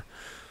the water.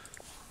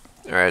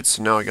 Alright,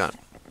 so now I got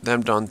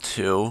them done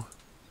too.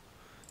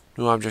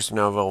 New objects are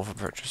now available for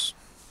purchase.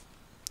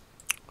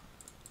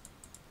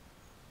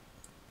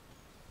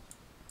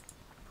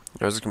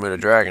 There's a Komodo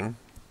dragon.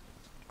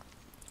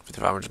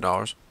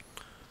 $5,500.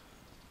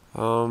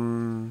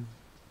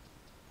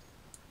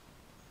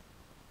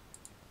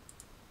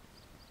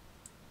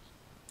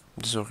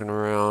 Just looking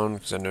around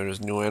because I know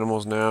there's new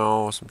animals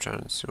now, so I'm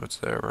trying to see what's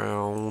there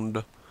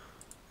around.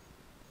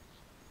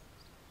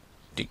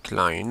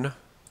 Decline.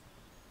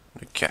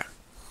 Okay.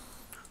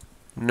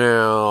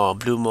 Now,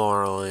 Blue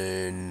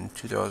Marlin,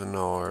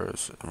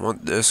 $2,000. I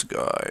want this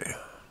guy.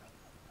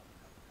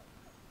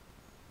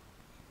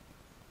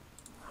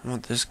 I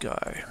want this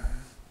guy.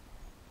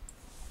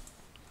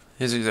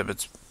 His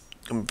exhibit's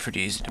gonna be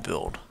pretty easy to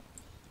build.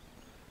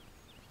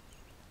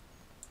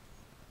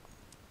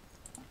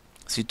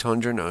 See,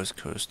 Tundra, no, it's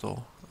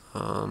coastal.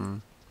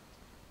 Then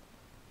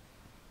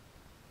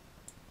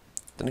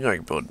I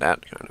can build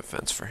that kind of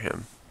fence for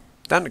him.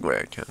 That way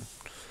I can.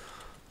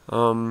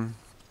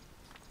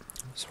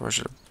 So where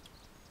should I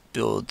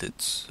build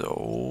it?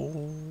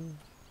 So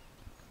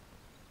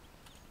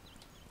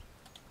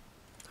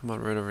how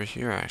about right over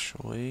here,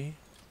 actually?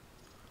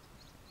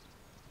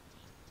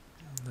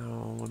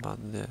 No, what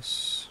about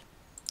this?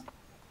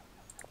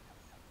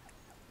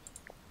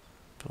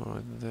 Build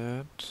like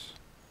that.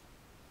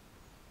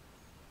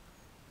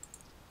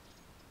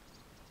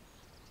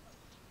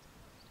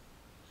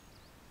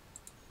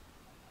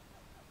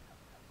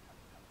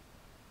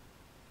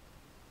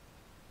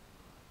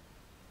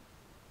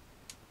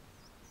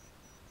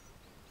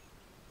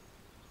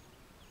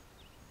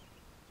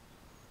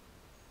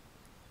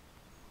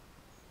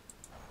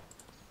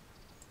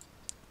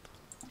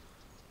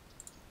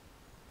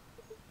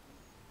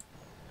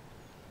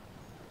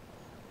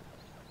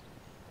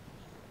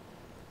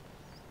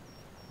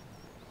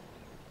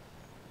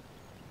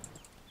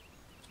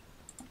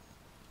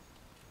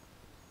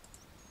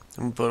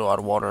 I'm gonna put a lot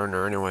of water in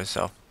there anyway,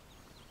 so.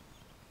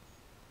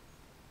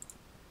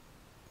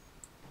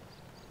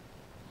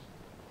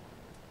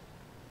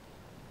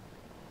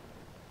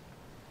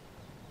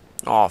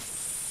 Oh,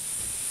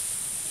 fudge.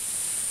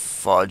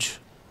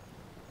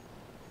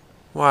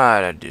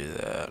 Why'd I do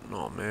that?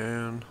 Oh,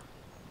 man.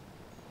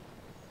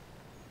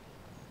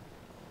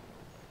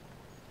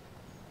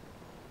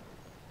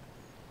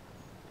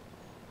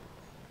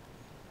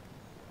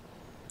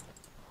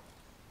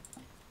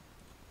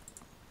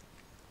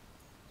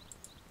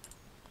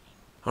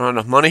 I don't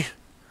have enough money.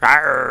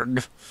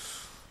 Arrgh.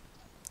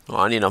 Oh,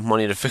 I need enough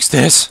money to fix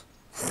this.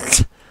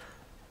 I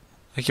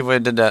can't believe I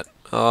did that.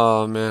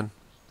 Oh, man.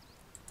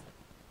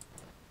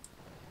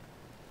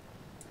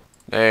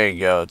 There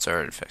you go. It's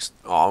already fixed.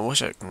 Oh, I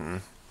wish I...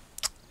 we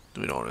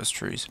don't want those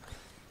trees.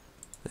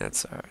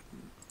 That's alright.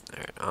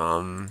 Alright,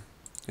 are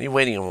you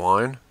waiting in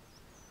line?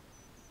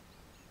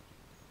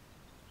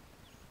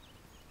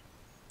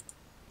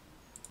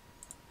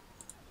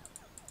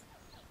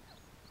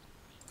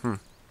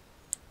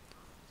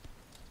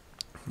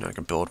 Now I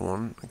can build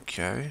one.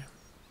 Okay.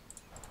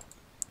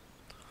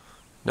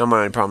 Now my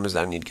only problem is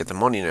that I need to get the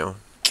money now.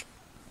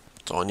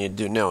 That's all I need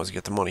to do now is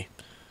get the money.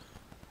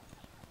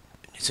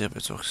 These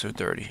exhibits look so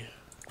dirty.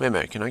 Wait a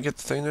minute, can I get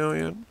the thing now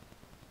yet?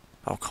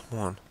 Oh, come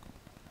on.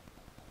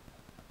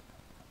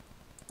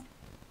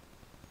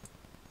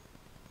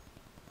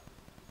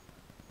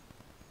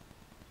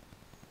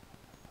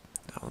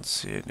 I don't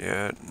see it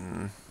yet.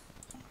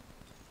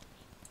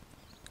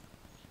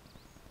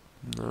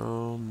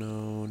 No,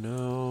 no,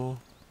 no.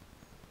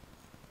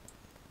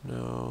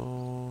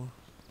 No.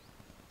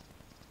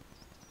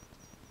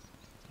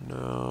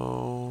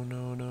 No,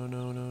 no, no, no,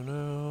 no, no, no,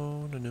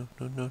 no, no, no,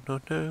 no, no,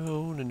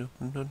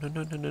 no,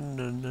 no,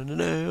 no, no, no,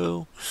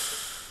 no.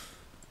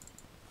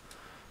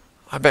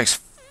 I bet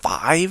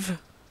 5? How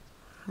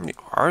many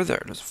are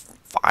there? There's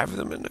 5 of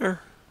them in there.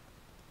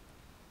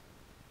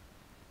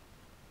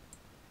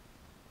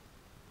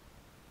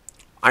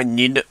 I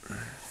need it.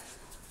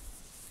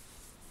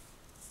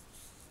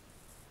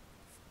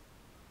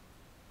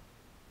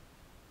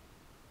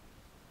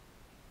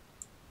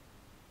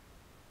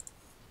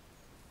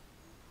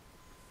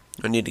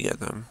 I need to get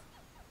them.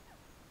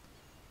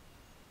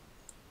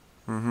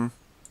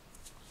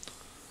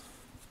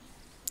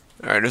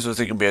 Alright, this was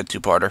thinking be a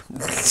 2-parter.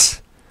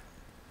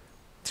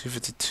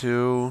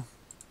 252.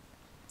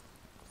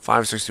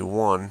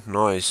 561.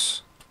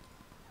 Nice.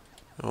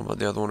 What about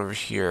the other one over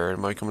here?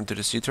 Am I coming to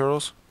the sea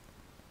turtles?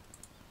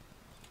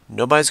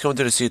 Nobody's coming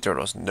to the sea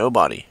turtles.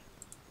 Nobody.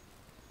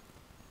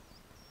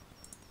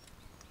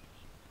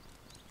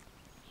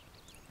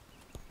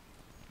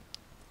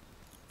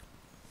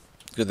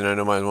 good that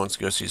nobody wants to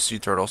go see sea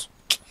turtles.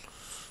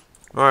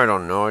 I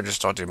don't know. I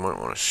just thought they might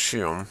want to see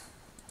them.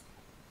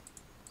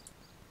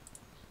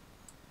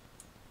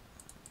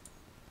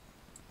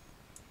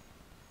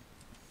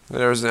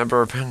 There's the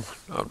Emperor Penguin.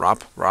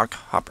 Rock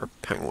Hopper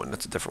Penguin.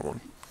 That's a different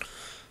one.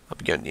 I'll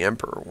be getting the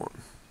Emperor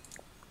one.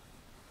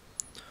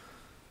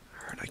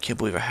 Alright, I can't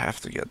believe I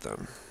have to get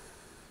them.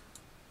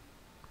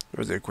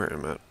 Where's the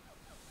aquarium at?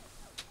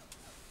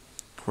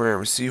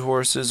 Aquarium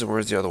seahorses, and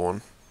where's the other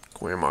one?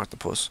 Aquarium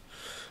octopus.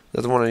 The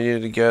other one I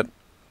needed to get.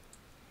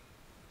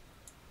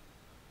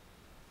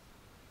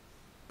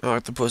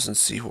 Octopus and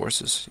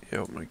seahorses.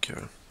 Yep,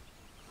 okay.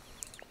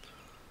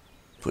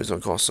 Please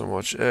don't cost so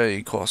much. Hey,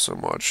 it costs so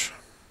much.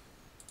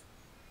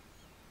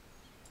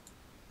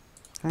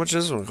 How much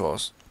does this one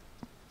cost?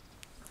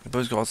 They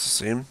both cost the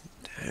same?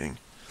 Dang.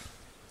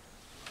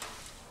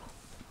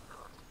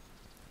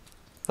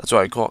 That's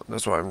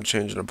why I'm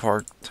changing the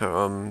park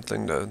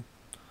thing to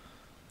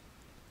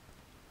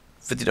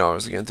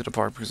 $50 again to the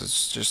park, because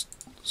it's just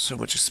so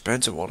much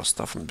expensive, all the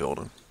stuff I'm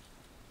building.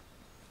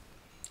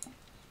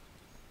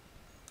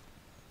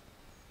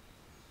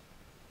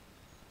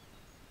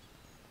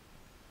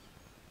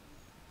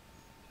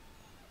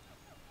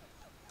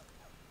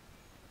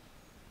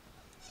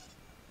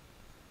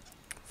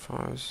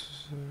 Five,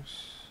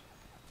 6,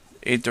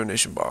 8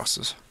 donation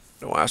boxes.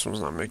 The last one's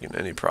not making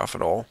any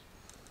profit at all.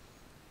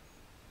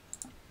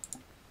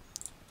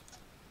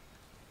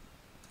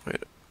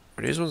 Wait,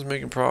 are these ones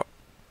making profit?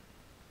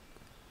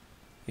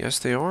 Yes,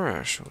 they are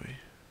actually.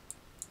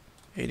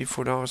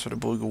 $84 for the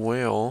beluga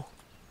whale.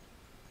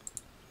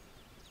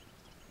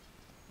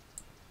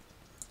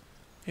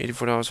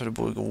 $84 for the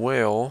beluga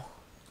whale.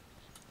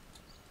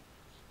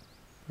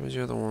 Where's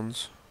the other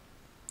ones?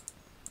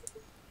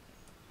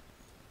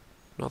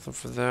 Nothing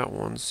for that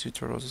one. Sea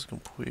turtles is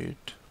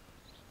complete.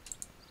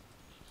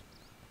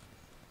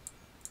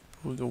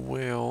 Beluga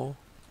whale.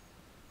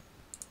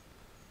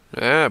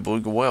 Yeah,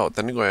 beluga whale.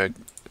 Technically,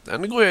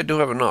 I do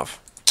have enough.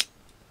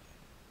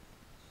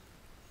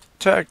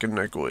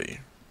 Technically.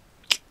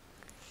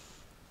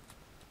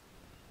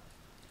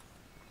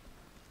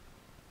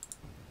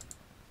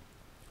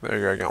 There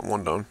you go, I got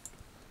one done.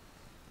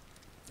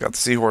 Got the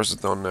seahorses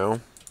done now.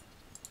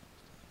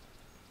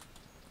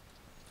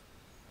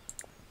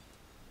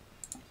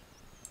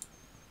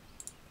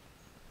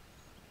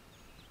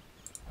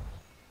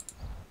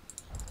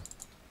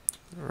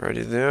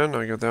 Alrighty then,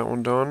 I got that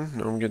one done.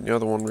 Now I'm getting the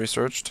other one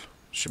researched.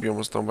 Should be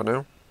almost done by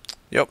now.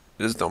 Yep,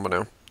 it is done by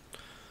now.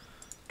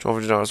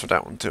 $1,200 for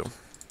that one too.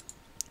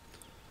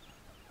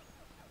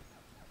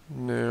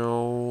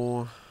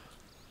 Now,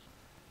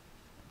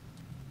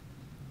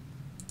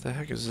 the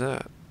heck is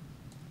that?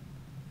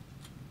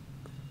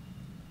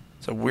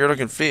 It's a weird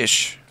looking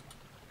fish.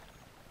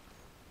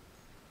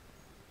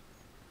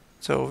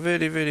 It's a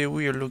very, very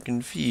weird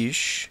looking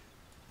fish.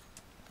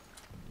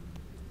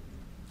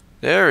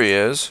 There he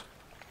is.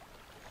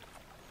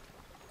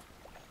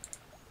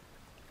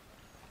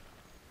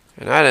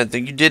 And I didn't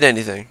think you did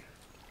anything.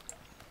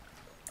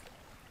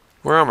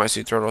 Where are my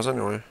sea turtles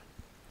anyway?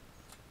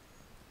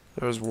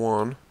 There's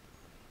one.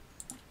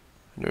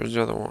 And there's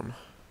the other one.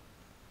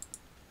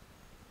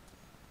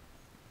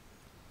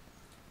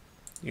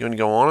 You gonna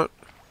go on it?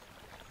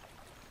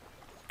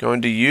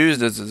 Going to use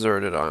this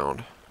deserted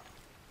island.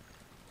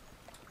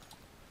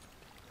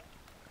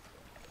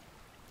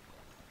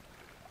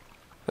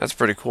 That's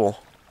pretty cool.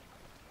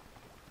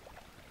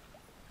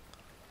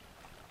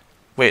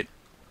 Wait,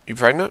 you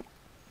pregnant?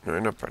 No,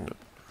 you're not pregnant.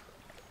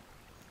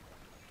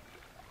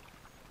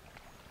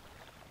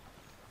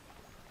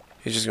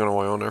 He's just gonna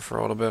wait on there for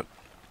a little bit.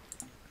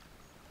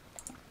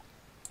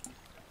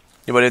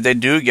 Yeah, but if they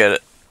do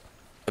get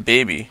a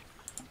baby,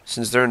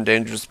 since they're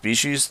endangered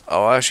species,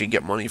 I'll actually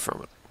get money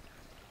from it.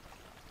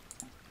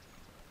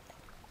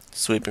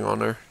 Sweeping on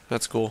there.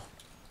 That's cool.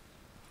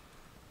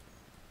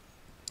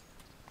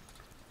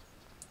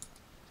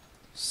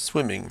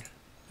 Swimming.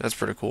 That's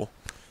pretty cool.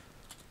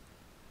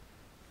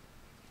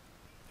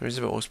 The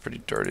reason it looks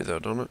pretty dirty though,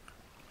 don't it?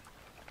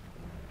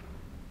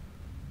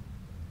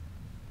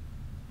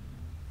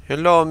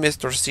 Hello,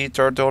 Mr. Sea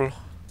Turtle.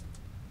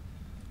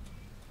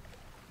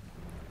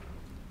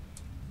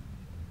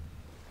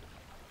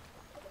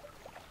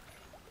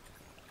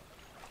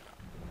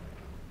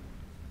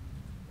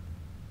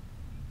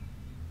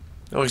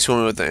 I like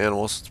swimming with the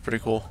animals. It's pretty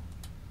cool.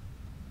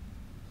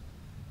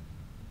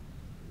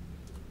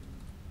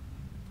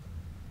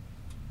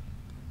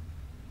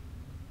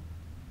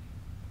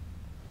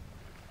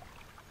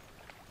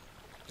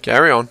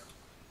 Carry on.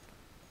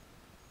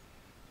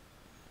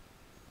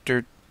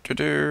 Do do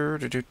do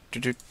do do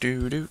do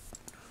do do.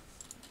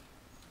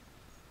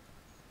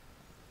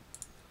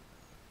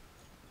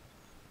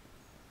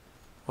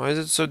 Why is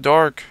it so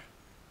dark?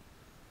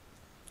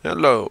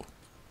 Hello.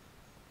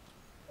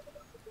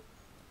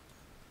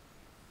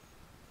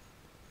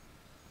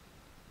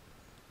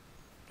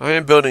 I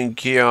am building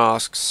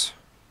kiosks.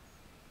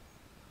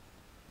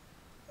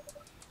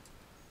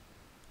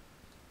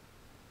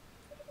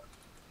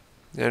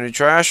 Any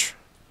trash?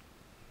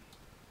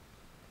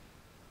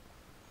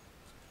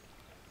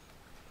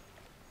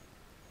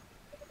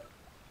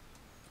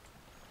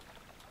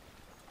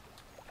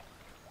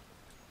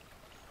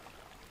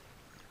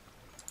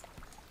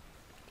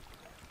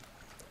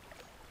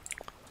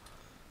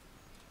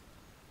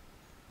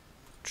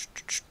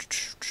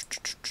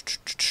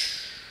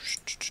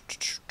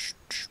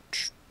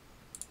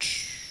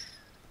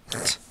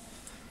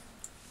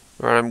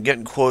 Alright, I'm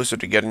getting closer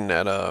to getting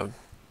that,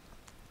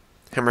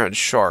 hammerhead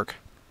shark.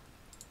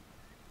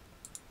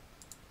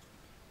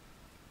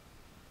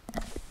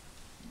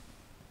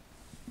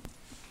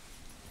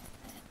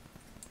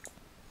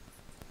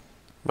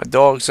 My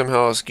dog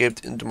somehow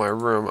escaped into my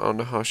room. I don't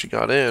know how she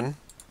got in.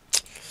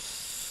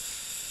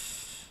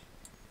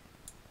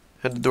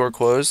 Had the door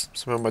closed.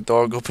 Somehow my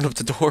dog opened up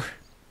the door.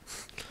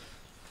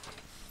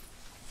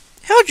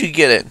 How'd you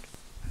get in?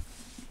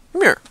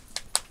 Come here.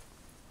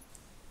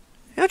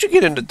 How'd you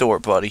get in the door,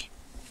 buddy?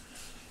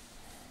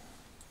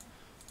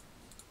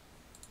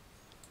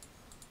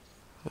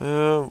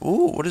 Ooh,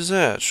 what is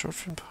that? Short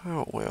fin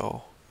pilot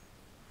whale.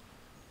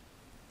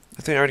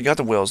 I think I already got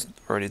the whales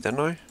already,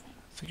 didn't I? I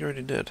think I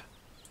already did.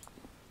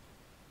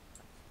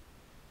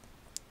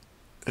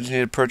 I just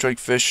need a perch like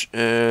fish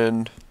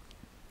and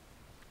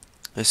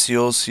a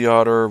seal, sea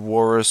otter,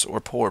 walrus, or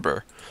polar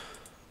bear.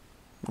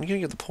 I'm gonna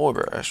get the polar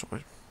bear,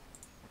 actually.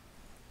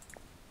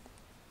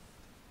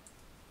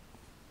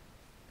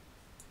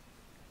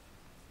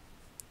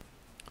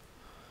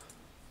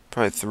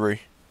 Probably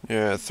 3.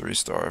 Yeah,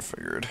 3-star, I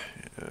figured.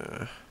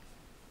 Yeah.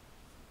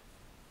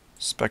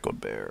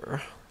 Speckled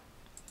bear.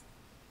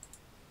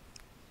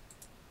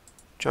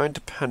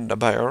 Giant panda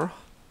bear.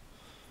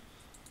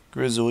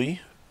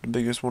 Grizzly, the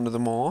biggest one of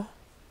them all.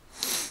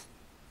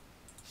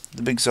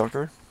 The big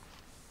sucker.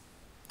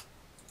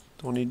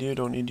 Don't need you,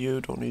 don't need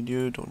you, don't need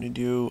you, don't need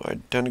you. I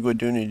technically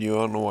do need you,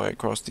 I don't know why I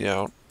crossed you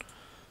out.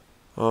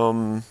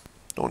 Don't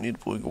need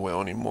the beluga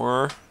whale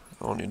anymore.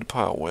 I don't need the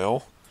pile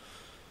whale.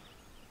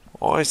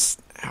 All I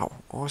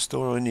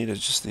still really need is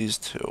just these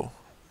 2.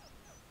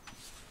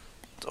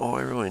 That's all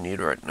I really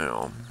need right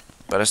now.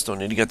 But I still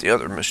need to get the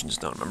other missions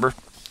done, remember?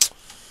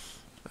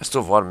 I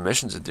still have a lot of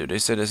missions to do. They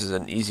say this is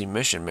an easy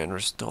mission, man.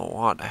 There's still a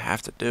lot I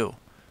have to do.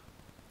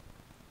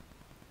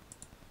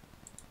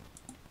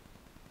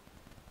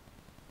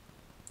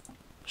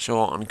 Show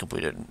all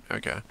uncompleted.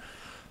 Okay.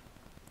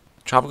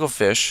 Tropical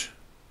fish.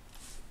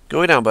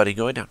 Go down, buddy.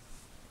 Go down.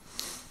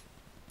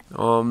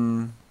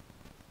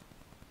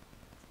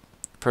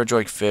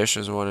 Perch-like fish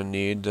is what I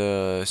need.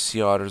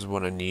 Sea otter is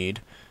what I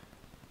need.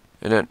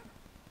 And then...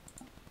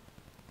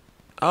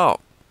 Oh.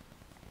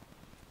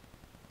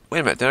 Wait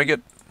a minute. Did I get...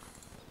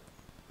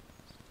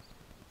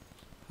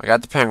 I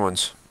got the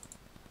penguins.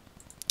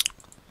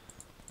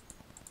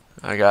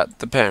 I got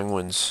the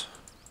penguins.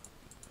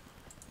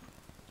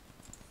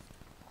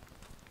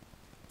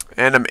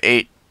 And I'm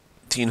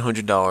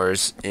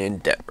 $1,800 in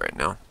debt right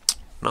now.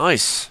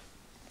 Nice.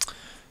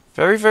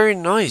 Very, very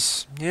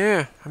nice.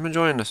 Yeah, I'm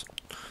enjoying this.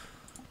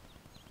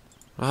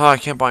 Oh, I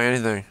can't buy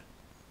anything.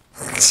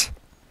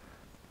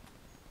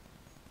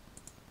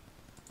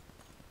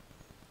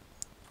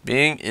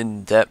 Being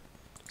in debt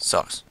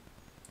sucks.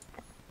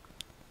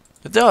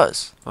 It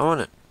does. I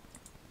want it.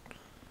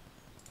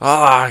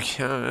 Ah, I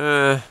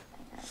can't.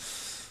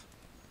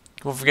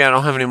 Keep on forgetting I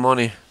don't have any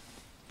money.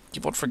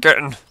 Keep on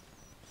forgetting.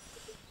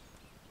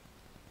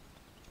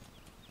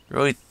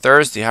 Really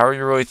thirsty. How are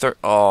you really thirsty?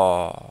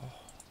 Oh.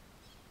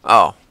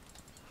 Oh.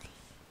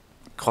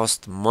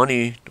 Cost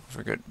money. Don't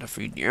forget to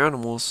feed the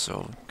animals.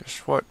 So, guess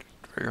what?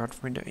 It's very hard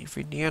for me to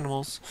feed the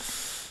animals.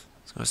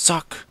 It's gonna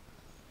suck.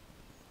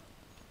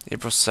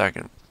 April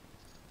 2nd.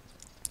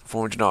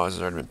 $400 has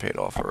already been paid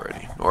off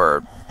already.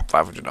 Or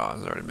 $500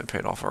 has already been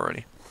paid off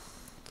already.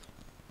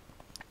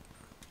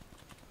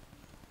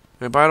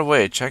 Hey, by the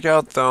way, check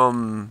out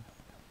my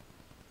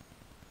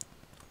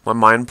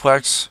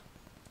Mineplex.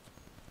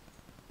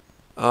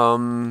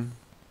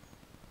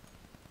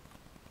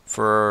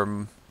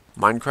 For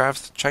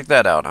Minecraft. Check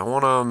that out. I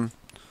want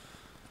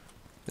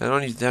I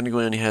don't need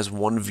technically only has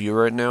 1 view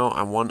right now.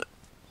 I want.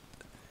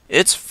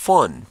 It's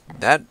fun.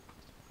 That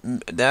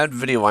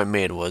video I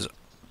made was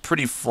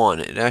pretty fun.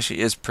 It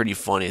actually is pretty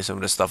funny. Some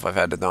of the stuff I've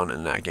had to done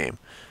in that game.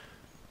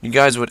 You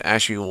guys would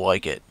actually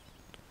like it.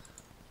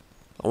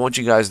 I want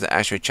you guys to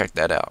actually check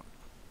that out.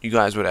 You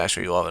guys would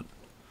actually love it.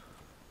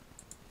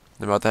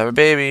 I'm about to have a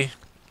baby.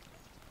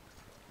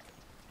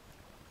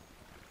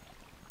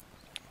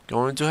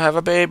 Going to have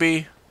a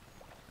baby.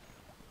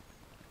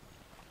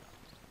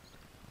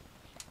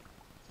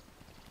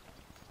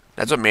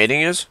 That's what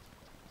mating is?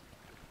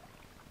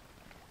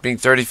 Being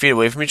 30 feet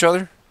away from each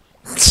other?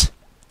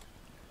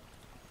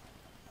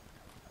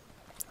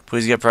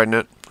 Please get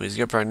pregnant. Please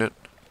get pregnant.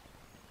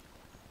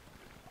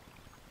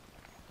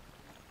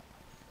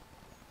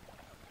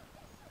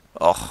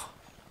 Ugh.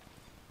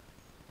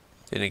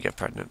 Didn't get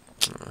pregnant.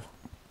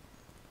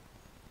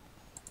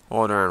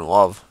 Oh, they're in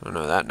love. I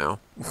know that now.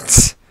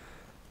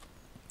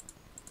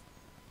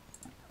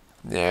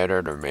 Yeah,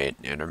 they're mate.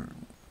 Yeah,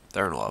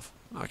 they're in love.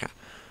 Okay.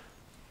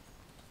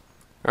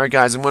 Alright,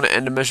 guys, I'm going to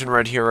end the mission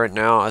right here, right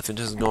now. I think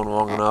this is going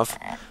long enough.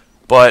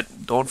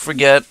 But don't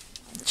forget,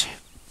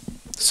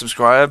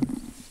 subscribe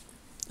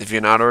if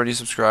you're not already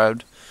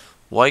subscribed.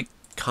 Like,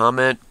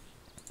 comment,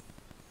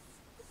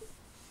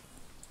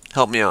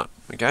 help me out,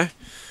 okay?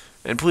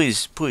 And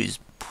please, please,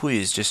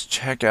 please, just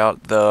check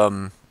out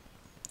the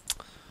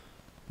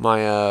my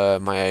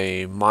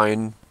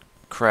Minecraft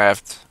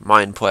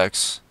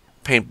Mineplex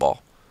paintball.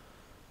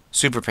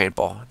 Super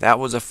Paintball. That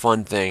was a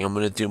fun thing. I'm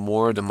going to do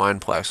more of the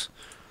Mineplex.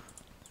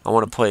 I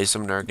want to play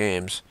some of their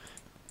games.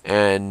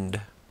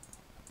 And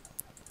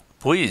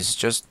please,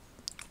 just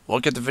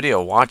look at the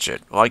video, watch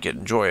it, like it,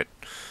 enjoy it.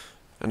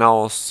 And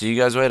I'll see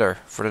you guys later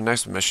for the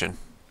next mission.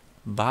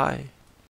 Bye.